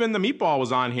the Meatball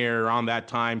was on here around that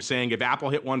time saying if Apple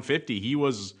hit 150, he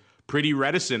was pretty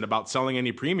reticent about selling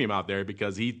any premium out there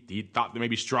because he thought that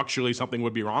maybe structurally something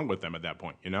would be wrong with them at that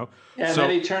point, Yeah, and then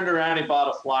he turned around, he bought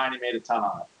a fly, and he made a ton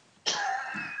on it.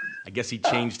 I guess he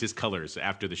changed his colors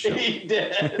after the show. He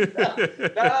did. Not only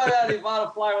that, he bought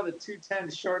a fly with a 210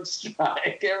 short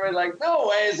strike. Everybody's like, no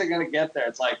way is it going to get there.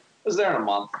 It's like, it was there in a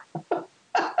month.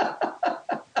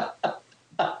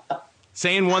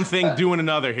 Saying one thing, doing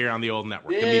another here on the old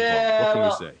network. Yeah, what can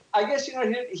we say? I guess,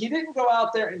 he didn't go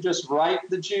out there and just write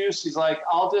the juice. He's like,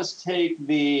 I'll take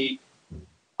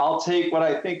what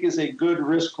I think is a good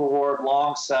risk reward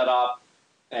long setup.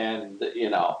 And,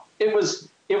 it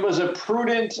was a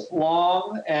prudent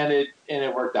long and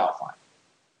it worked out fine.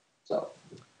 So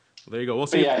well, there you go. We'll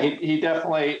see. Yeah, he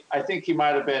definitely, I think he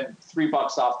might've been $3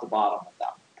 off the bottom of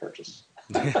that purchase.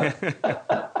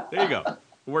 There you go.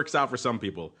 It works out for some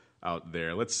people. out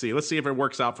there. Let's see if it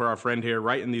works out for our friend here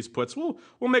right in these puts. We'll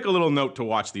make a little note to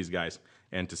watch these guys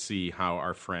and to see how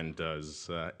our friend does.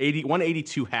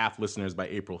 182.5 listeners by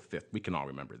April 5th. We can all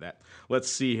remember that.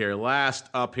 Let's see here. Last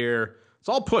up here. It's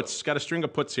all puts. Got a string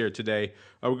of puts here today.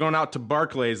 We're going out to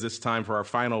Barclays this time for our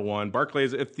final one.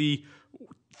 Barclays, if the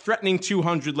threatening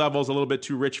 200 level is a little bit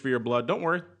too rich for your blood, don't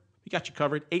worry. We got you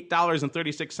covered.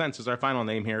 $8.36 is our final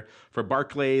name here for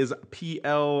Barclays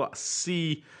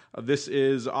PLC. This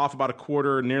is off about a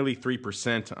quarter, nearly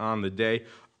 3% on the day.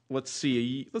 Let's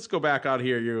see. Let's go back out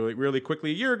here really quickly.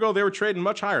 A year ago, they were trading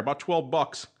much higher, about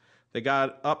 $12. They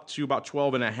got up to about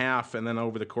 12.5, and then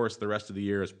over the course of the rest of the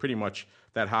year, is pretty much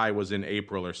that high was in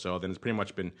April or so. Then it's pretty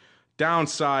much been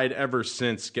downside ever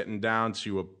since, getting down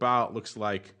to about, looks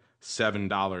like,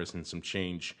 $7 and some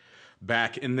change.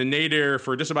 Back in the nadir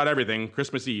for just about everything,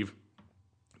 Christmas Eve,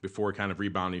 before kind of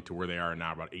rebounding to where they are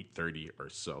now, about 8:30 or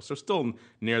so. So still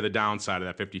near the downside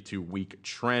of that 52-week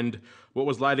trend. What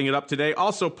was lighting it up today?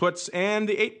 Also puts and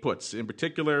the 8 puts. In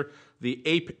particular, the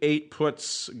APE 8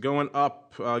 puts going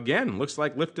up again. Looks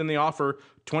like lifting the offer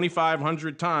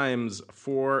 2,500 times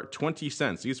for 20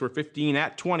 cents. These were 15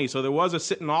 at 20, so there was a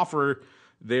sitting offer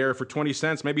there for 20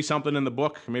 cents. Maybe something in the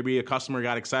book. Maybe a customer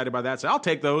got excited by that. So I'll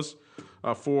take those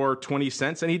for 20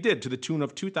 cents. And he did, to the tune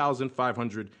of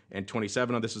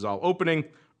 2,527. Now, this is all opening.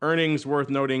 Earnings worth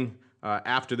noting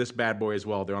after this bad boy as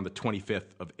well. They're on the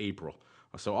 25th of April.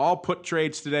 So all put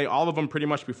trades today, all of them pretty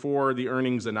much before the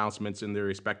earnings announcements in their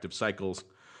respective cycles.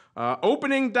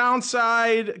 Opening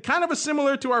downside, kind of a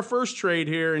similar to our first trade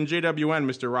here in JWN,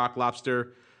 Mr. Rock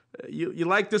Lobster. You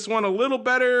like this one a little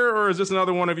better, or is this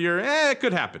another one of your, it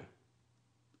could happen?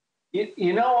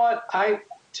 You know what?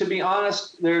 To be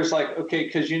honest, there's like, okay,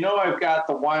 because I've got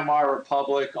the Weimar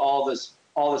Republic, all this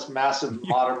massive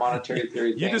modern monetary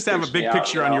theory. You just have a big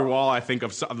picture on your wall, I think,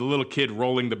 of the little kid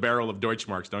rolling the barrel of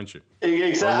Deutschmarks, don't you?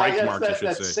 Exactly.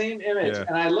 That same image. Yeah.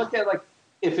 And I look at, like,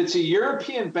 if it's a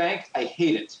European bank, I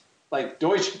hate it. Like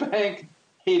Deutsche Bank,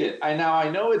 hate it. I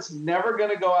know it's never going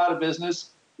to go out of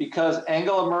business because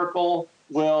Angela Merkel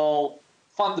will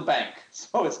fund the bank.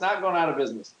 So it's not going out of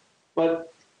business.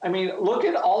 But, I mean, look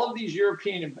at all of these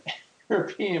European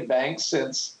banks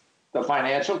since the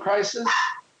financial crisis.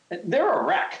 They're a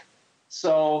wreck.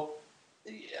 So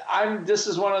this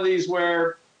is one of these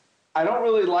where I don't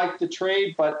really like the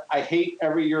trade, but I hate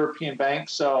every European bank.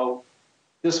 So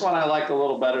this one I like a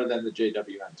little better than the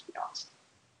JWN, to be honest.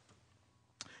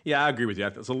 Yeah, I agree with you.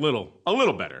 It's a little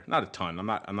better, not a ton. I'm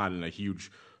not in a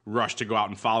huge rush to go out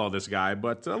and follow this guy,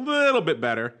 but a little bit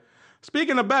better.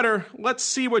 Speaking of better, let's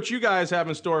see what you guys have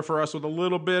in store for us with a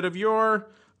little bit of your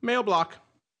mail block.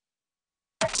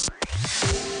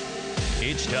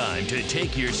 It's time to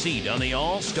take your seat on the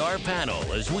All-Star panel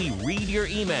as we read your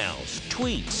emails,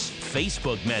 tweets,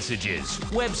 Facebook messages,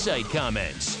 website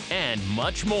comments, and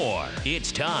much more.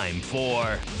 It's time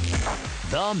for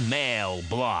the Mail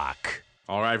Block.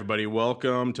 All right, everybody,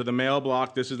 welcome to the Mail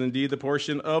Block. This is indeed the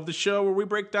portion of the show where we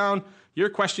break down your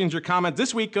questions, your comments.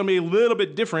 This week going to be a little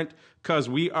bit different because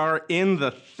we are in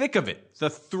the thick of it, the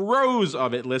throes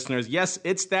of it, listeners. Yes,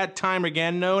 it's that time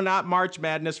again. No, not March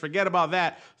Madness. Forget about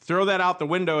that. Throw that out the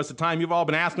window. It's the time you've all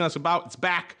been asking us about. It's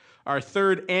back. Our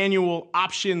third annual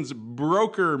Options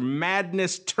Broker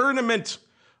Madness Tournament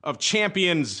of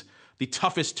Champions, the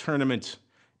toughest tournament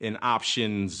in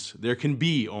options. There can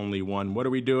be only one. What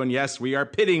are we doing? Yes, we are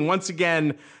pitting once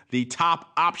again the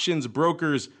top options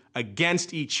brokers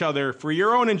against each other for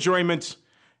your own enjoyment.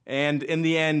 And in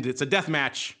the end, it's a death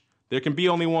match. There can be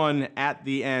only one at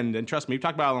the end. And trust me, we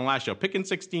talked about it on the last show. Picking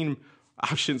 16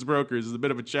 options brokers is a bit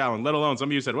of a challenge, let alone some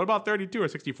of you said, what about 32 or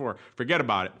 64? Forget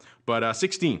about it. But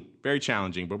 16, very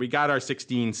challenging. But we got our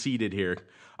 16 seeded here.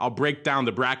 I'll break down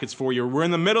the brackets for you. We're in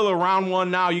the middle of round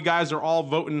one now. You guys are all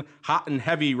voting hot and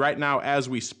heavy right now as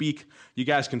we speak. You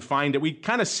guys can find it. We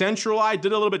kind of centralized,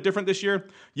 did a little bit different this year.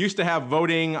 Used to have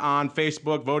voting on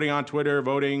Facebook, voting on Twitter,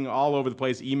 voting all over the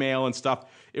place, email and stuff.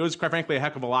 It was, quite frankly, a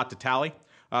heck of a lot to tally.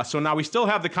 So now we still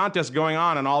have the contest going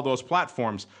on all those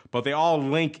platforms, but they all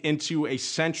link into a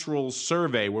central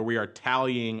survey where we are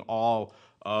tallying all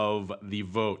of the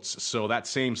votes. So that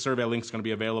same survey link is going to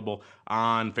be available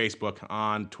on Facebook,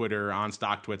 on Twitter, on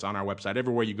StockTwits, on our website,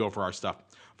 everywhere you go for our stuff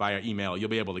via email. You'll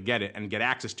be able to get it and get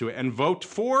access to it and vote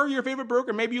for your favorite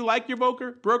broker. Maybe you like your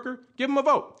broker, give them a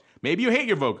vote. Maybe you hate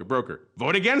your broker,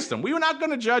 vote against them. We are not going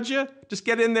to judge you. Just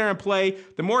get in there and play.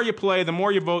 The more you play, the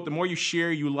more you vote, the more you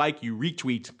share, you like, you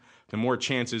retweet, the more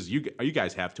chances you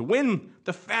guys have to win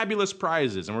the fabulous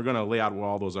prizes. And we're going to lay out what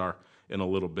all those are in a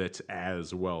little bit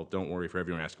as well. Don't worry for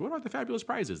everyone asking, what are the fabulous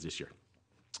prizes this year?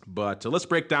 But let's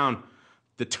break down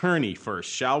the tourney first,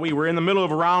 shall we? We're in the middle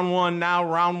of round one now.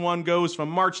 Round one goes from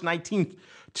March 19th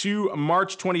to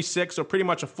March 26th, so pretty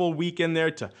much a full week in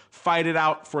there to fight it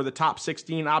out for the top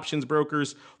 16 options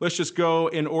brokers. Let's just go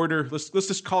in order. Let's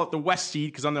just call it the West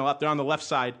seed because they're on the left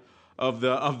side of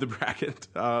the bracket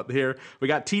here. We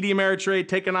got TD Ameritrade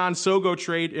taking on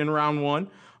SogoTrade in round one.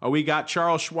 We got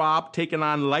Charles Schwab taking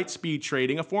on LightSpeed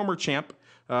Trading, a former champ,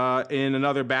 in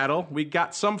another battle. We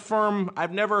got some firm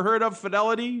I've never heard of,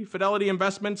 Fidelity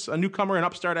Investments, a newcomer, an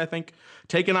upstart, I think,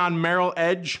 taking on Merrill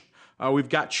Edge. We've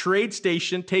got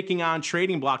TradeStation taking on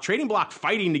Trading Block. Trading Block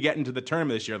fighting to get into the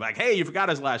tournament this year. Like, hey, you forgot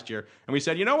us last year. And we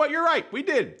said, you know what? You're right. We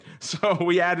did. So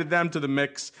we added them to the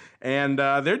mix, and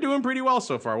they're doing pretty well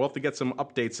so far. We'll have to get some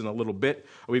updates in a little bit.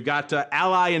 We've got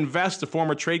Ally Invest, a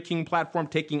former Trade King platform,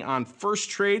 taking on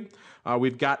Firstrade.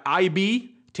 We've got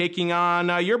IB taking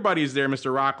on your buddies there,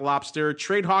 Mr. Rock Lobster.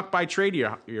 TradeHawk by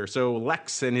Tradier here. So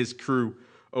Lex and his crew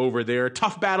over there.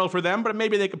 Tough battle for them, but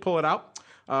maybe they could pull it out.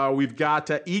 We've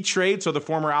got E-Trade, so the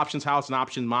former Options House and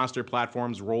Option Monster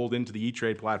platforms rolled into the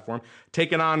E-Trade platform,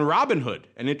 taking on Robinhood,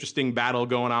 an interesting battle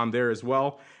going on there as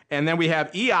well. And then we have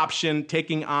eOption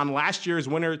taking on last year's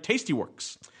winner,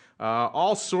 Tastyworks.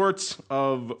 All sorts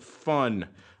of fun.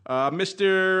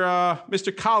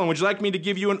 Mr. Colin, would you like me to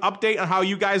give you an update on how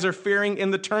you guys are faring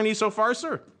in the tourney so far,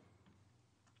 sir?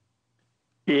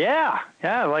 Yeah,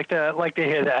 I'd like to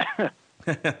hear that.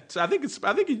 So I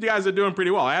think you guys are doing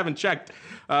pretty well. I haven't checked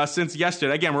since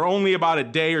yesterday. Again, we're only about a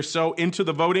day or so into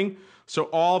the voting, so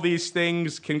all these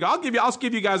things can go. I'll give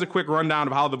you guys a quick rundown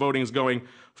of how the voting is going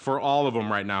for all of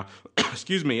them right now.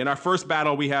 Excuse me. In our first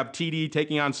battle, we have TD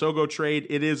taking on SogoTrade.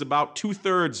 It is about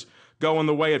 2/3 going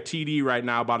the way of TD right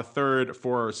now, about 1/3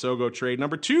 for SogoTrade.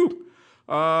 Number two,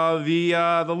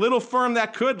 the little firm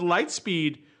that could,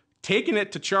 LightSpeed, taking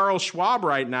it to Charles Schwab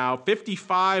right now,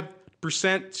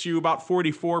 55% to about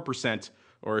 44%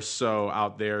 or so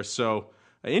out there. So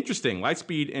interesting.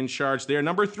 LightSpeed in charge there.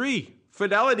 Number three,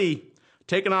 Fidelity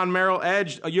taking on Merrill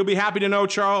Edge. You'll be happy to know,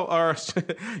 Charles, or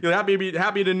you'll be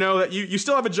happy to know that you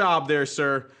still have a job there,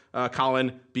 sir,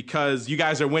 Colin, because you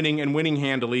guys are winning and winning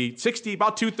handily.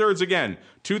 About 2/3 again.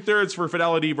 2/3 for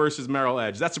Fidelity versus Merrill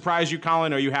Edge. Does that surprise you,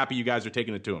 Colin, or are you happy you guys are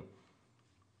taking it to him?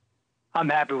 I'm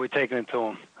happy we're taking it to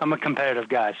him. I'm a competitive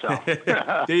guy, so.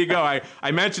 There you go.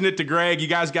 I mentioned it to Greg. You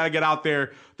guys got to get out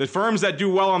there. The firms that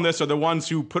do well on this are the ones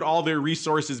who put all their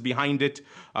resources behind it.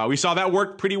 We saw that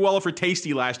work pretty well for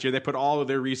Tasty last year. They put all of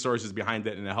their resources behind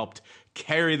it, and it helped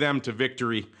carry them to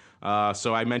victory.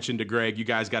 So I mentioned to Greg, you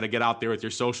guys got to get out there with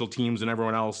your social teams and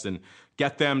everyone else and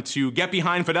get them to get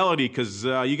behind Fidelity because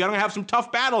you're going to have some tough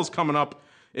battles coming up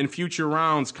in future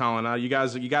rounds, Colin. You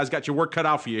guys got your work cut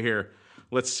out for you here.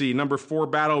 Let's see, number 4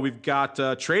 battle, we've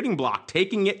got Trading Block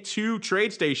taking it to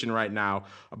TradeStation right now,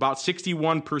 about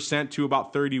 61% to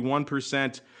about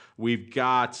 31%. We've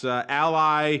got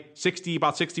Ally,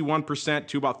 about 61%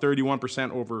 to about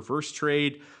 31% over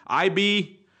Firstrade.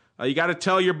 IB, you got to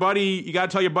tell your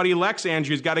buddy Lex,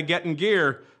 Andrew, he's got to get in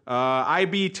gear.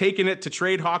 IB taking it to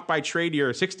TradeHawk by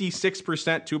Tradier,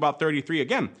 66% to about 33%.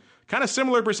 Again, kind of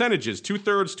similar percentages,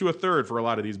 2/3 to 1/3 for a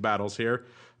lot of these battles here.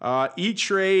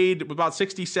 E-Trade about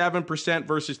 67%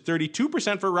 versus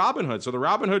 32% for Robinhood. So the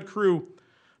Robinhood crew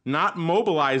not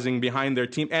mobilizing behind their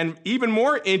team. And even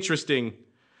more interesting,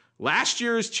 last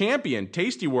year's champion,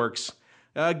 Tastyworks,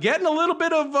 getting a little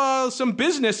bit of some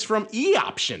business from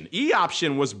eOption.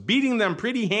 eOption was beating them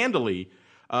pretty handily.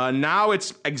 Now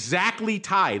it's exactly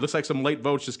tied. Looks like some late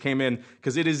votes just came in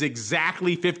because it is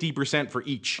exactly 50% for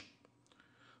each.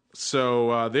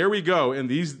 So there we go.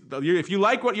 And if you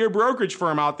like what your brokerage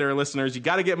firm out there, listeners, you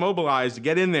got to get mobilized to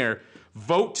get in there.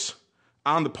 Vote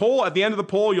on the poll. At the end of the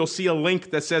poll, you'll see a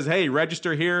link that says, hey,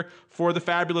 register here for the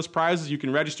fabulous prizes. You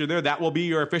can register there. That will be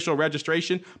your official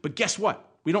registration. But guess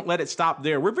what? We don't let it stop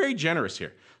there. We're very generous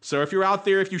here. So if you're out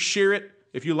there, if you share it,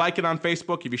 if you like it on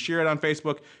Facebook, if you share it on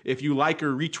Facebook, if you like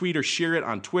or retweet or share it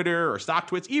on Twitter or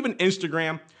StockTwits, even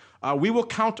Instagram, we will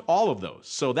count all of those.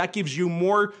 So that gives you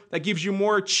more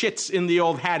chits in the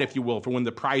old hat, if you will, for when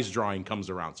the prize drawing comes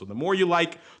around. So the more you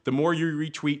like, the more you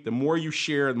retweet, the more you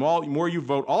share, the more you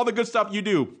vote, all the good stuff you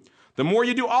do, the more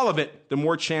you do all of it, the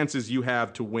more chances you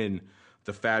have to win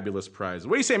the fabulous prize.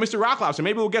 What do you say, Mr. Rocklobster?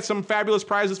 Maybe we'll get some fabulous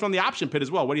prizes from the option pit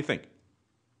as well. What do you think?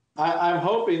 I'm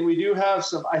hoping we do have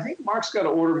some. I think Mark's got to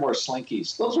order more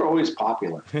Slinkies. Those are always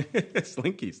popular.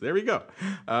 Slinkies. There we go.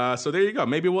 So there you go.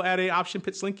 Maybe we'll add a option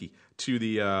pit Slinky to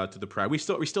the prize. We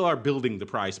still are building the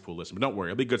prize pool list, but don't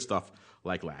worry, it'll be good stuff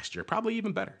like last year. Probably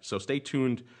even better. So stay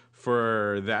tuned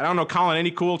for that. I don't know, Colin,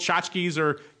 any cool tchotchkes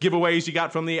or giveaways you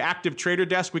got from the active trader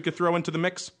desk we could throw into the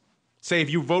mix? Say if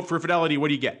you vote for Fidelity, what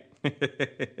do you get?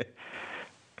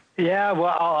 Yeah,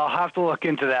 well, I'll have to look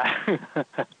into that.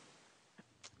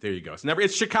 There you go.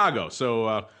 It's Chicago,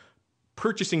 so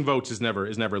purchasing votes is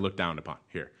never looked down upon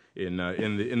here in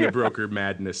the broker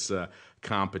madness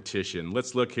competition.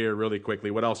 Let's look here really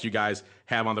quickly. What else you guys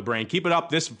have on the brain? Keep it up.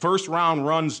 This first round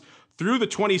runs through the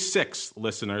 26th,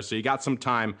 listeners, so you got some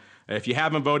time. If you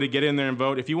haven't voted, get in there and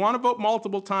vote. If you want to vote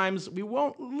multiple times, we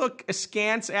won't look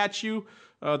askance at you.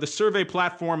 The survey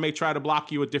platform may try to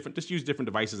block you with just use different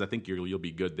devices. I think you'll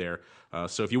be good there.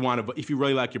 So if you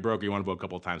really like your broker, you want to vote a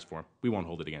couple of times for them, we won't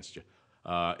hold it against you.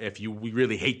 If we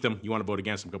really hate them, you want to vote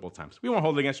against them a couple of times, we won't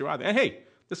hold it against you either. And hey,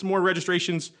 there's more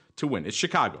registrations to win. It's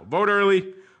Chicago. Vote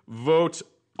early, vote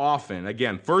often.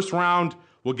 Again, first round,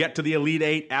 we'll get to the Elite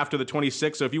Eight after the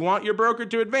 26th. So if you want your broker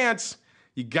to advance,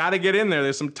 you got to get in there.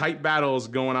 There's some tight battles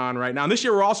going on right now. And this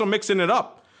year, we're also mixing it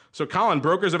up. So, Colin,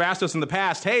 brokers have asked us in the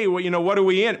past, hey, well, what do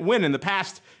we win? In the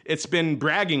past, it's been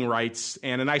bragging rights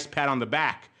and a nice pat on the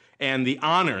back and the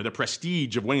honor, the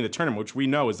prestige of winning the tournament, which we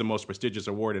know is the most prestigious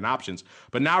award in options.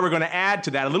 But now we're going to add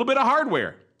to that a little bit of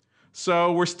hardware.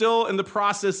 So we're still in the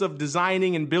process of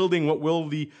designing and building what will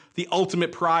the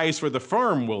ultimate prize for the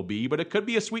firm will be, but it could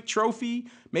be a sweet trophy,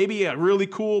 maybe a really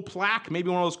cool plaque, maybe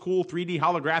one of those cool 3D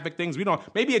holographic things.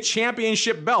 Maybe a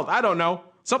championship belt. I don't know.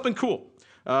 Something cool.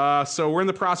 So we're in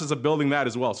the process of building that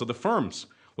as well. So the firms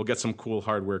will get some cool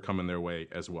hardware coming their way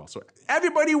as well. So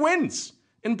everybody wins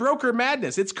in broker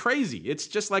madness. It's crazy. It's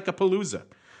just like a palooza,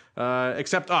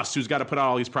 except us who's got to put out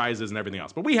all these prizes and everything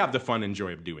else. But we have the fun and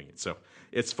joy of doing it. So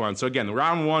it's fun. So again,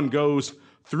 round one goes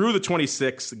through the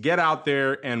 26th. Get out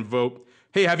there and vote.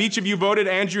 Hey, have each of you voted?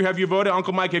 Andrew, have you voted?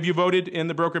 Uncle Mike, have you voted in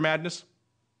the broker madness?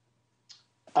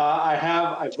 I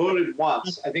have. I voted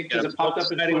once. I think because it popped up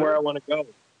anywhere I want to go.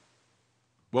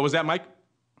 What was that, Mike?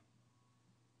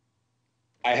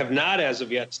 I have not as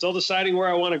of yet. Still deciding where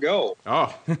I want to go.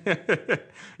 Oh,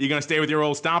 you going to stay with your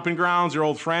old stomping grounds, your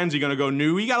old friends? You're going to go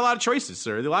new? You got a lot of choices,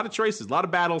 sir. A lot of choices, a lot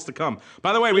of battles to come.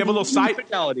 By the way, we have a little side.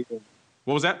 Fidelity.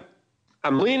 What was that?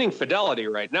 I'm leaning Fidelity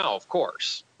right now, of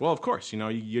course. Well, of course.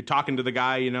 You're talking to the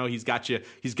guy. He's got you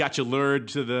lured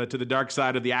to the dark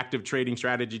side of the active trading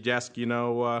strategy desk.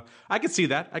 I could see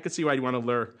that. I could see why you want to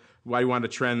lure. Why you want to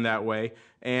trend that way.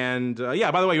 And,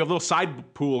 by the way, you have a little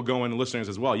side pool going, listeners,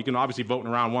 as well. You can obviously vote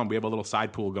in round one. We have a little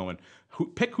side pool going.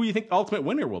 Pick who you think the ultimate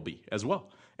winner will be as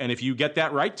well. And if you get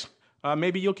that right,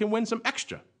 maybe you can win some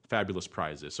extra fabulous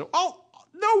prizes. So,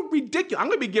 no, ridiculous. I'm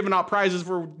going to be giving out prizes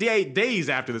for days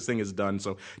after this thing is done.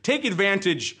 So take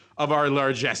advantage of our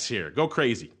largesse here. Go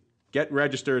crazy. Get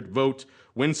registered, vote,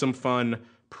 win some fun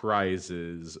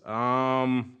prizes.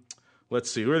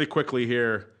 Let's see, really quickly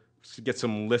here. Get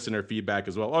some listener feedback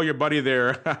as well. Oh, your buddy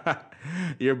there,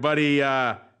 your buddy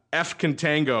F.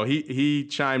 Contango, he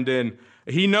chimed in.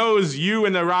 He knows you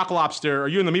and the Rock Lobster, or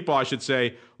you and the Meatball, I should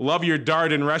say, love your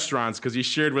Darden restaurants because he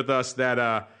shared with us that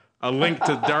a link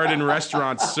to Darden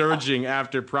restaurants surging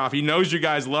after Prof. He knows you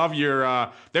guys love your,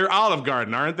 they're Olive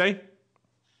Garden, aren't they?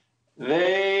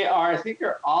 They are, I think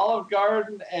they're Olive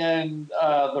Garden and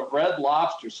the Red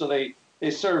Lobster. So they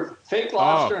serve fake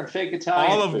lobster and fake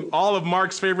Italian food. All of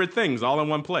Mark's favorite things, all in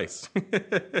one place. I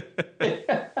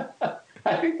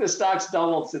think the stock's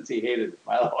doubled since he hated it,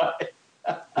 by the way.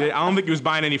 I don't think he was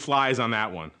buying any flies on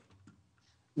that one.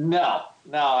 No.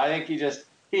 I think he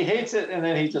hates it and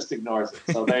then he just ignores it.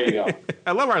 So there you go.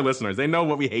 I love our listeners. They know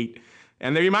what we hate,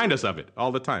 and they remind us of it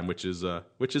all the time, which is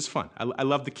fun. I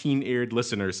love the keen-eared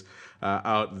listeners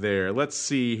out there. Let's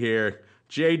see here.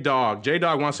 J-Dog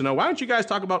wants to know, why don't you guys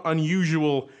talk about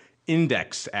unusual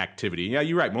index activity? Yeah,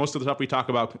 you're right. Most of the stuff we talk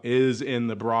about is in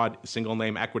the broad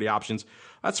single-name equity options.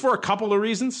 That's for a couple of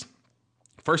reasons.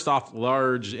 First off,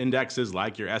 large indexes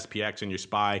like your SPX and your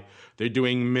SPY, they're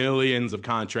doing millions of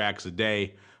contracts a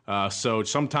day. So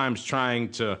sometimes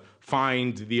trying to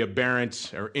find the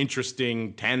aberrant or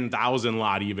interesting 10,000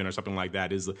 lot even or something like that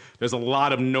there's a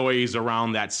lot of noise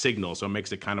around that signal, so it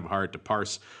makes it kind of hard to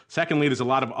parse. Secondly, there's a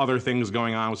lot of other things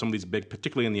going on with some of these big,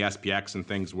 particularly in the SPX and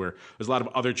things where there's a lot of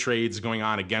other trades going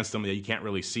on against them that you can't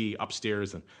really see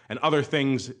upstairs and other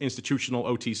things, institutional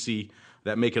OTC,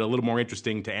 that make it a little more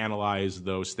interesting to analyze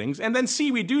those things. And then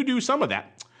C, we do some of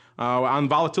that. On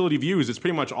volatility views, it's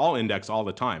pretty much all index all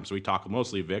the time. So we talk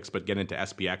mostly VIX, but get into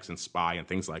SPX and SPY and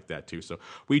things like that too. So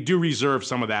we do reserve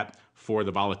some of that for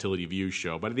the volatility views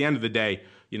show. But at the end of the day,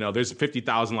 there's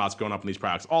 50,000 lots going up in these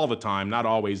products all the time. Not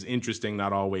always interesting,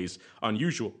 not always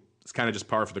unusual. It's kind of just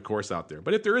par for the course out there.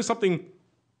 But if there is something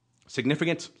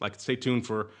significant, like stay tuned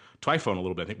for Twyphone a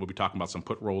little bit. I think we'll be talking about some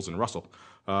put rolls in Russell.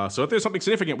 So if there's something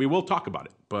significant, we will talk about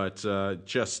it. But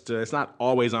it's not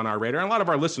always on our radar. And a lot of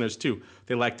our listeners, too,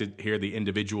 they like to hear the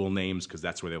individual names because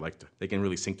that's where they can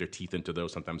really sink their teeth into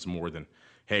those sometimes more than,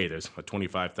 hey, there's a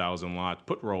 25,000 lot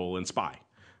put roll in SPY,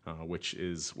 which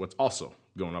is what's also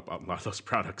going up on a lot of those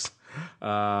products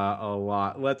a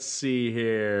lot. Let's see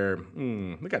here.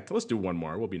 Let's do one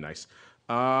more. It will be nice.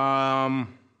 Bob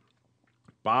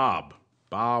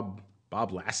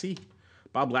Lassie?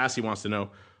 Bob Lassie wants to know,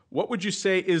 what would you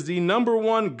say is the number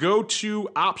one go-to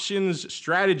options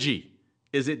strategy?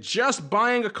 Is it just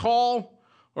buying a call,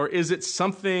 or is it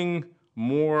something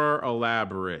more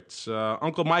elaborate?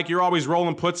 Uncle Mike, you're always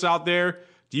rolling puts out there.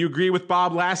 Do you agree with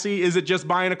Bob Lassie? Is it just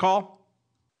buying a call?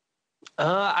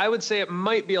 I would say it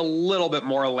might be a little bit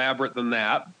more elaborate than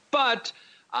that, but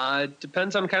it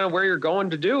depends on kind of where you're going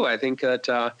to do. I think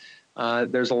that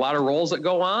there's a lot of roles that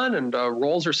go on, and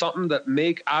roles are something that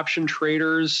make option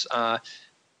traders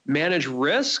manage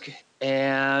risk,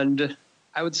 and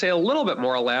I would say a little bit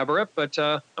more elaborate, but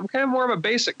I'm kind of more of a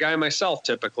basic guy myself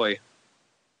typically.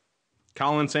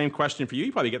 Colin, same question for you.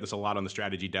 You probably get this a lot on the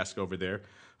strategy desk over there.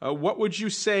 What would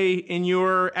you say, in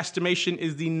your estimation,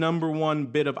 is the number one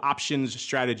bit of options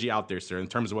strategy out there, sir, in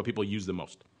terms of what people use the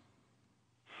most?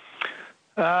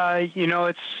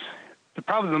 It's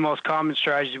probably the most common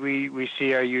strategies we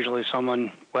see are usually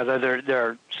someone, whether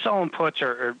they're selling puts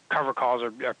or cover calls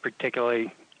are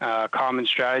particularly common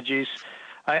strategies.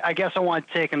 I guess I want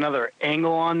to take another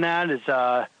angle on that. Is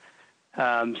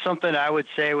something I would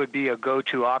say would be a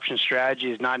go-to option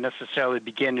strategy is not necessarily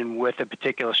beginning with a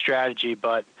particular strategy,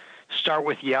 but start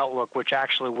with the outlook, which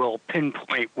actually will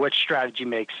pinpoint which strategy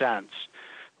makes sense.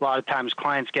 A lot of times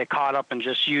clients get caught up in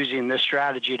just using this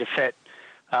strategy to fit,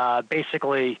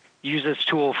 basically use this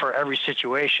tool for every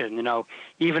situation,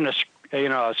 even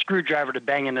a screwdriver to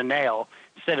bang in a nail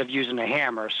instead of using a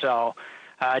hammer. So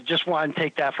I just want to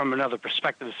take that from another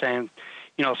perspective, saying,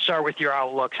 start with your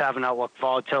outlooks, have an outlook,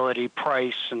 volatility,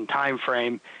 price, and time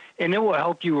frame, and it will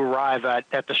help you arrive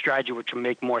at the strategy which will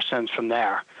make more sense from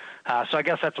there. So I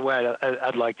guess that's the way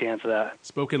I'd like to answer that.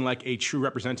 Spoken like a true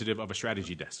representative of a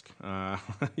strategy desk.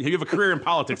 You have a career in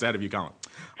politics ahead of you, Colin.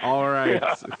 All right.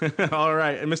 Yeah. All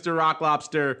right. And Mr. Rock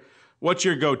Lobster, what's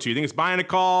your go-to? You think it's buying a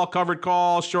call, covered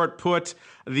call, short put,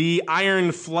 the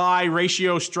iron fly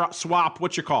ratio swap?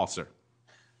 What's your call, sir?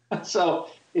 So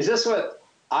is this what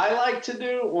I like to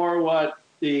do, or what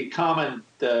the common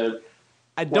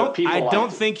I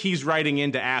don't think he's writing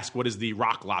in to ask what is the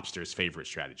Rock Lobster's favorite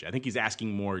strategy. I think he's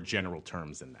asking more general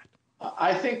terms than that.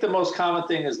 I think the most common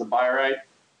thing is the buy right.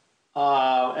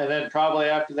 And then probably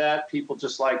after that, people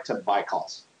just like to buy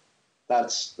calls.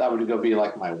 That would go be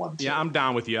like my one. Yeah, I'm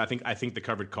down with you. I think the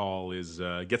covered call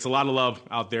gets a lot of love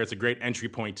out there. It's a great entry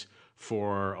point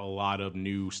for a lot of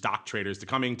new stock traders to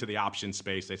coming to the option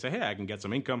space. They say, hey, I can get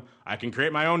some income. I can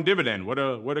create my own dividend. What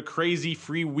a crazy,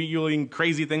 freewheeling,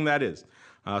 crazy thing that is.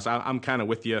 So I'm kind of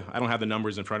with you. I don't have the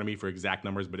numbers in front of me for exact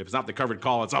numbers, but if it's not the covered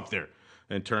call, it's up there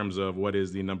in terms of what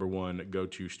is the number one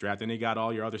go-to strat. Then you got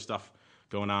all your other stuff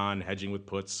going on, hedging with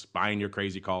puts, buying your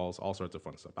crazy calls, all sorts of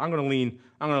fun stuff. I'm going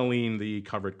to lean the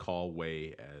covered call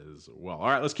way as well. All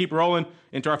right, let's keep rolling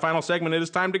into our final segment. It is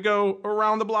time to go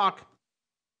around the block.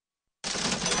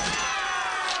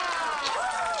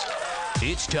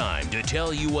 It's time to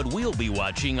tell you what we'll be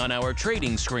watching on our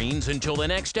trading screens until the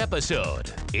next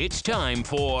episode. It's time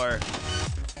for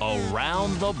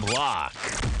Around the Block.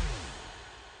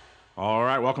 All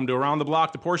right, welcome to Around the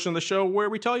Block, the portion of the show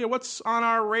where we tell you what's on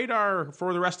our radar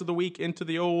for the rest of the week into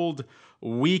the old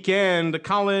weekend.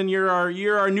 Colin, you're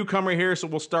our newcomer here, so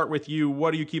we'll start with you.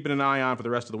 What are you keeping an eye on for the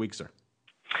rest of the week, sir?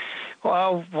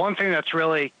 Well, one thing that's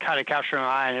really kind of capturing my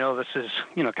eye, I know this is,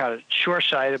 kind of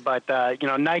short-sighted, but,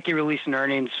 Nike releasing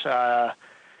earnings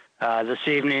this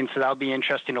evening, so that'll be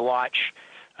interesting to watch,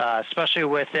 especially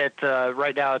with it.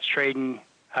 Right now it's trading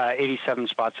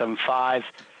 87.75,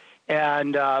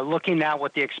 and looking at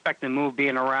what the expected move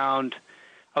being around,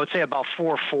 I would say about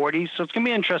 440. So it's going to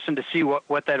be interesting to see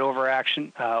what that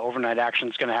overnight action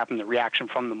is going to happen, the reaction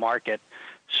from the market,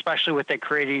 especially with it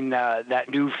creating that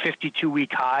new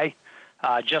 52-week high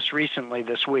just recently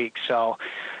this week. So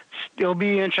it'll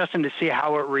be interesting to see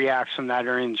how it reacts from that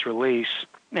earnings release.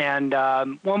 And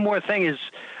one more thing is,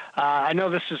 I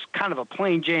know this is kind of a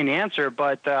plain Jane answer,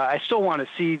 but I still want to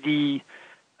see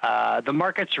the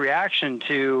market's reaction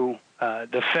to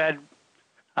the Fed,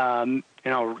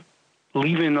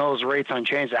 leaving those rates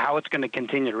unchanged, how it's going to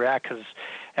continue to react, because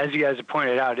as you guys have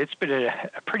pointed out, it's been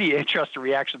a pretty interesting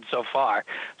reaction so far.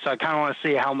 So I kind of want to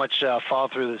see how much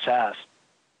follow-through this has.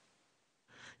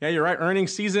 Yeah, you're right.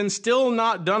 Earnings season still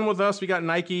not done with us. We got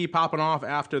Nike popping off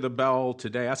after the bell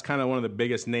today. That's kind of one of the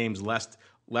biggest names left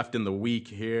in the week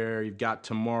here. You've got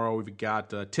tomorrow. We've got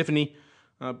Tiffany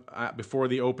before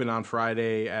the open on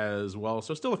Friday as well.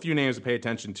 So still a few names to pay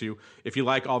attention to. If you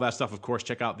like all that stuff, of course,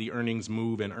 check out the Earnings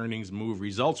Move and Earnings Move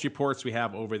results reports we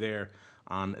have over there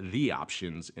on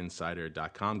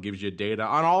theoptionsinsider.com. Gives you data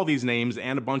on all these names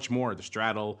and a bunch more. The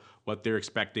straddle, what they're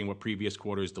expecting, what previous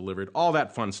quarters delivered, all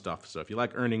that fun stuff. So if you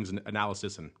like earnings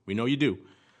analysis, and we know you do,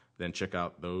 then check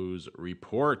out those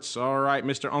reports. All right,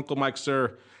 Mr. Uncle Mike,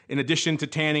 sir, in addition to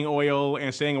tanning oil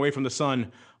and staying away from the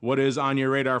sun, what is on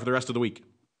your radar for the rest of the week?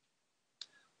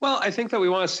 Well, I think that we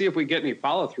want to see if we get any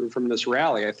follow-through from this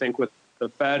rally. I think with the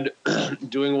Fed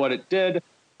doing what it did,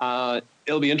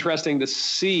 it'll be interesting to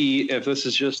see if this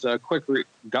is just a quick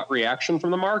gut reaction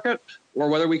from the market or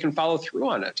whether we can follow through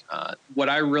on it. What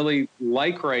I really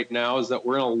like right now is that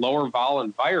we're in a lower vol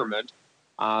environment.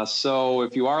 So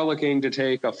if you are looking to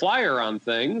take a flyer on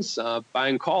things,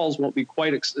 buying calls won't be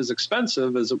quite as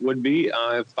expensive as it would be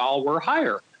if vol were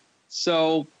higher.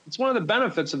 So it's one of the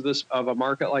benefits of a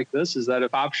market like this is that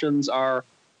if options are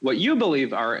what you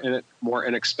believe are more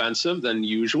inexpensive than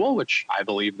usual, which I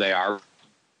believe they are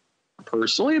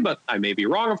personally, but I may be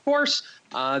wrong, of course,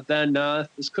 then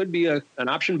this could be an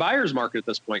option buyer's market at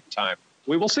this point in time.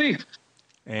 We will see.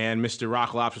 And Mr.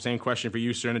 Rocklops, the same question for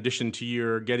you, sir. In addition to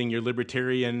your getting your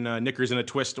libertarian knickers in a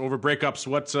twist over breakups,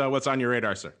 what's on your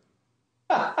radar, sir?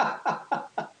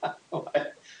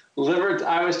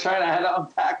 I was trying to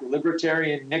unpack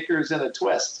libertarian knickers in a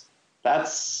twist.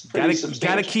 That's pretty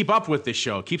substantial. Got to keep up with this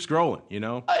show. It keeps growing, you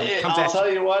know. I'll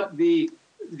tell you what, the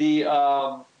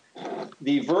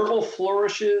verbal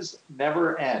flourishes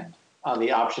never end on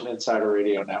the Option Insider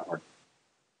Radio Network.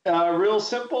 Real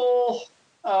simple,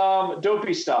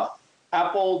 dopey stuff.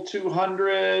 Apple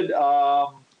 200.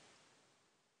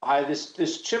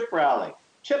 This chip rally.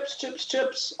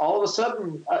 Chips. All of a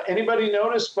sudden, anybody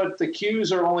notice? But the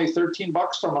Qs are only $13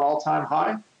 from an all-time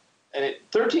high, and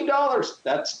 $13.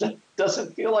 That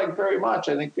doesn't feel like very much.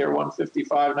 I think they're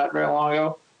 $155 not very long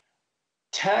ago.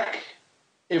 Tech,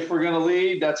 if we're going to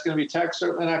lead, that's going to be tech.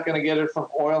 Certainly not going to get it from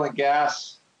oil and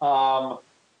gas.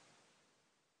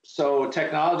 So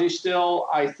technology still.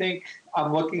 I think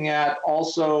I'm looking at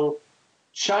also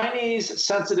Chinese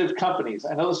sensitive companies.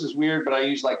 I know this is weird, but I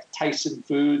use like Tyson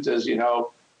Foods as, you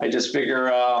know, I just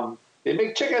figure they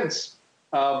make chickens.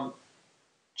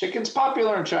 Chicken's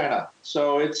popular in China.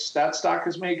 So that stock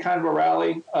has made kind of a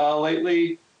rally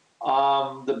lately.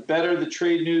 The better the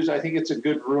trade news, I think it's a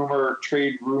good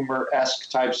trade rumor-esque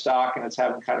type stock, and it's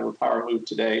having kind of a power move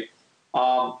today.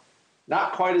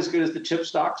 Not quite as good as the chip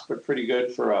stocks, but pretty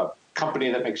good for a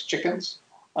company that makes chickens.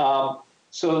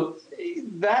 So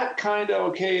that kind of,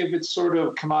 okay, if it's sort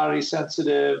of commodity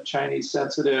sensitive, Chinese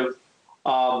sensitive,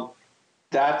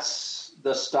 that's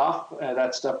the stuff.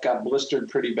 That stuff got blistered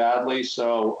pretty badly.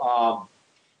 So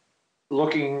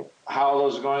looking how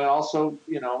those are going. Also,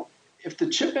 you know, if the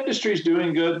chip industry is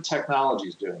doing good, technology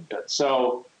is doing good.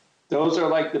 So those are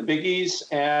like the biggies.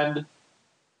 And,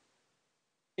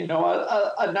 you know,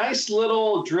 a nice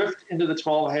little drift into the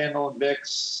 12 handle in VIX,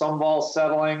 some vol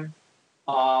settling.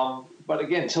 But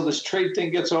again, until this trade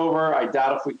thing gets over, I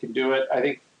doubt if we can do it. I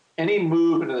think any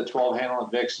move into the 12 handle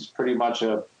in VIX is pretty much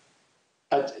not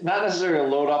necessarily a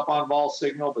load up on vol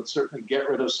signal, but certainly get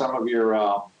rid of some of your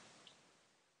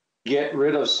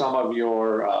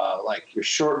like your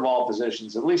short vol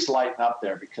positions. At least lighten up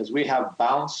there, because we have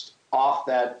bounced off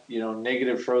that, you know,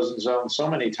 negative frozen zone so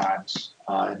many times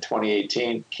in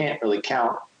 2018. Can't really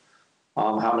count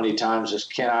how many times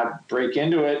just cannot break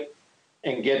into it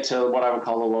and get to what I would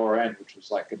call the lower end, which was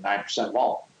like a 9%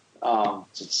 vol.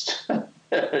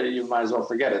 You might as well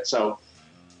forget it. So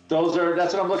that's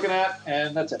what I'm looking at,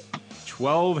 and that's it.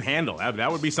 12 handle.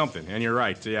 That would be something. And you're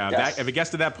right. Yeah. Yes. If it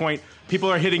gets to that point, people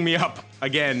are hitting me up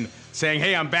again saying,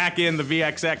 hey, I'm back in the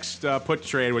VXX put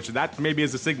trade, which that maybe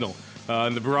is a signal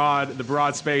in the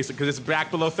broad space, because it's back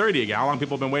below 30 again. How long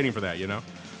people have been waiting for that, you know?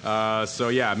 So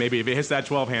yeah, maybe if it hits that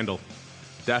 12 handle,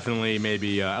 definitely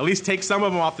maybe at least take some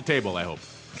of them off the table, I hope.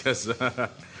 Because you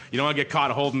don't want to get caught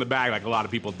holding the bag like a lot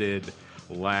of people did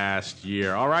last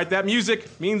year. All right, that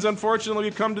music means, unfortunately,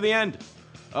 we've come to the end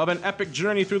of an epic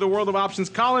journey through the world of options.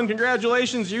 Colin,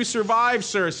 congratulations. You survived,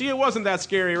 sir. See, it wasn't that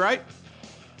scary, right?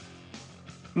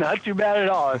 Not too bad at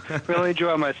all. I really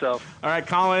enjoyed myself. All right,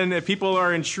 Colin, if people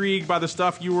are intrigued by the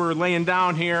stuff you were laying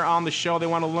down here on the show, they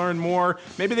want to learn more,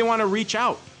 maybe they want to reach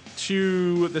out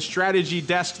to the strategy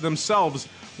desk themselves,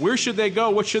 where should they go?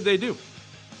 What should they do?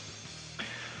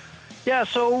 Yeah,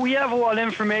 so we have a lot of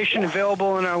information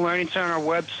available in our Learning Center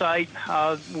website.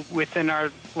 Within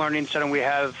our Learning Center, we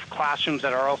have classrooms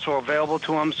that are also available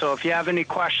to them. So if you have any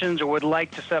questions or would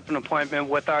like to set up an appointment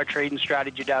with our trading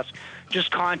strategy desk, just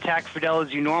contact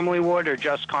Fidelity as you normally would, or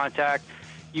just contact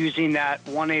using that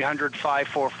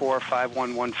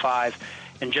 1-800-544-5115,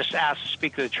 and just ask to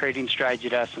speak to the trading strategy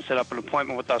desk and set up an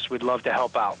appointment with us. We'd love to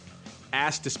help out.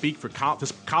 Ask to speak for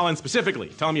Colin specifically.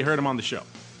 Tell him you heard him on the show.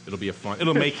 It'll be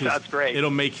it'll make his That's great. It'll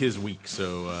make his week.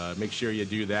 So make sure you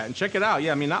do that and check it out.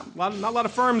 Yeah, I mean, not a lot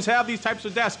of firms have these types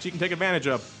of desks you can take advantage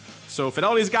of. So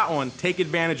Fidelity's got one. Take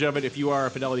advantage of it if you are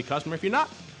a Fidelity customer. If you're not,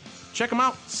 check them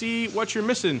out. See what you're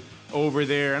missing over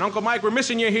there. And Uncle Mike, we're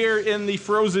missing you here in the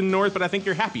frozen north, but I think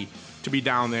you're happy to be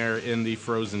down there in the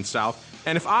frozen south.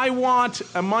 And if I want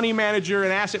a money manager,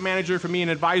 an asset manager for me, an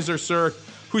advisor, sir,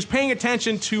 who's paying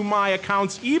attention to my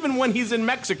accounts even when he's in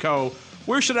Mexico,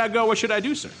 where should I go? What should I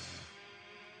do, sir?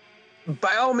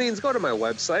 By all means, go to my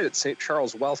website at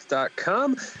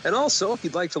stcharleswealth.com. And also, if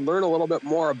you'd like to learn a little bit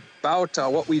more about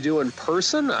what we do in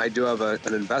person, I do have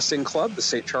an investing club, the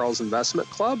St. Charles Investment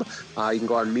Club. You can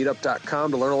go on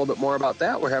meetup.com to learn a little bit more about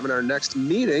that. We're having our next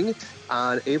meeting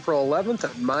on April 11th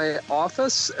at my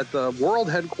office at the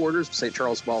world headquarters of St.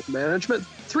 Charles Wealth Management,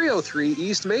 303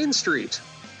 East Main Street.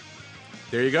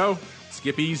 There you go.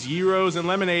 Skippy's, Gyros, and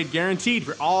Lemonade guaranteed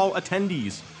for all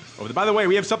attendees. By the way,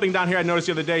 we have something down here I noticed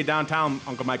the other day downtown,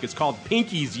 Uncle Mike. It's called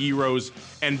Pinky's, Gyros,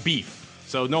 and Beef.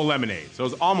 So no lemonade. So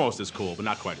it's almost as cool, but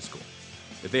not quite as cool.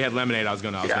 If they had lemonade, I was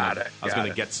gonna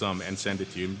get some and send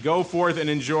it to you. Go forth and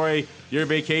enjoy your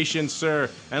vacation, sir.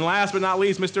 And last but not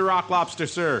least, Mr. Rock Lobster,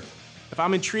 sir. If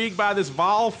I'm intrigued by this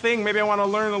vol thing, maybe I want to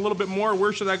learn a little bit more.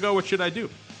 Where should I go? What should I do?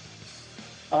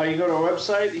 You go to our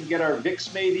website, you can get our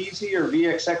VIX Made Easy or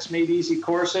VXX Made Easy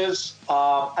courses.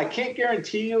 I can't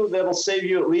guarantee you that'll save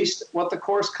you at least what the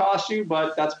course costs you,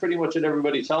 but that's pretty much what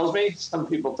everybody tells me. Some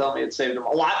people tell me it saved them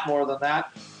a lot more than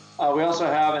that. We also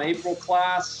have an April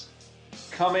class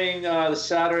coming this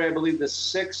Saturday, I believe the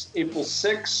 6th, April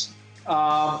 6th.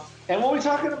 And we'll be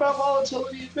talking about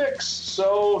volatility in VIX.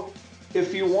 So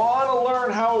if you want to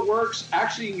learn how it works,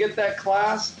 actually you can get that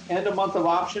class and a month of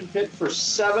Option Pit for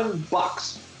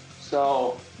 $7.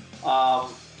 So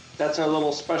that's our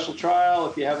little special trial.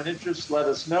 If you have an interest, let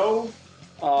us know.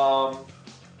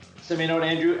 Send me a note,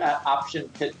 Andrew, at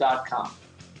optionpit.com.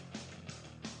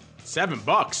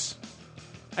 $7.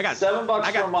 I got $7 for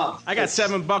a month. I got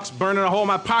 $7 burning a hole in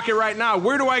my pocket right now.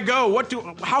 Where do I go?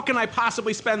 How can I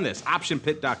possibly spend this?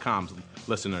 Optionpit.com,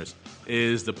 listeners,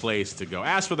 is the place to go.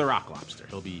 Ask for the Rock Lobster.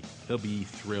 He'll be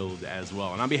thrilled as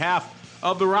well. And on behalf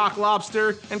of the Rock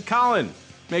Lobster and Colin,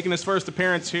 making his first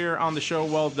appearance here on the show,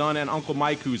 well done, and Uncle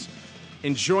Mike, who's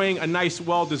enjoying a nice,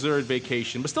 well-deserved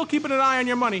vacation, but still keeping an eye on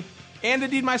your money, and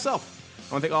indeed myself.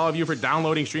 I want to thank all of you for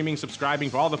downloading, streaming, subscribing,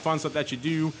 for all the fun stuff that you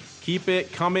do. Keep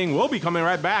it coming. We'll be coming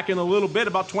right back in a little bit,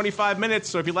 about 25 minutes.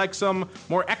 So if you'd like some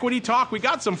more equity talk, we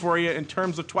got some for you in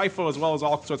terms of TWIFO, as well as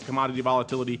all sorts of commodity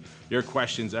volatility, your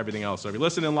questions, everything else. So if you're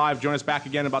listening live, join us back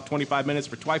again in about 25 minutes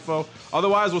for TWIFO.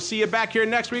 Otherwise, we'll see you back here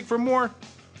next week for more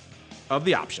of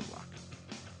the Option Block.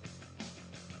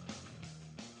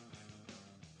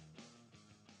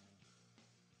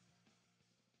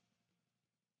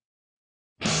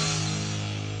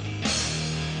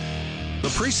 The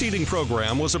preceding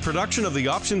program was a production of the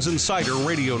Options Insider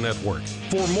Radio Network.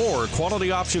 For more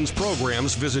quality options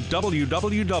programs, visit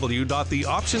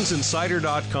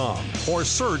www.theoptionsinsider.com or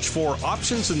search for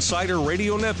Options Insider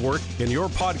Radio Network in your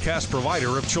podcast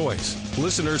provider of choice.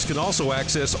 Listeners can also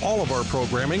access all of our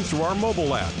programming through our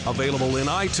mobile app, available in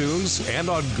iTunes and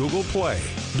on Google Play.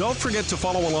 Don't forget to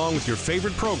follow along with your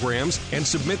favorite programs and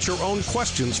submit your own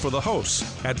questions for the hosts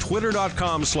at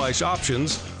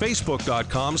twitter.com/options,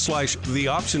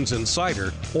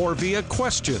 facebook.com/theoptionsinsider, or via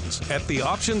questions at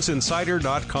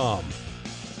theoptionsinsider.com.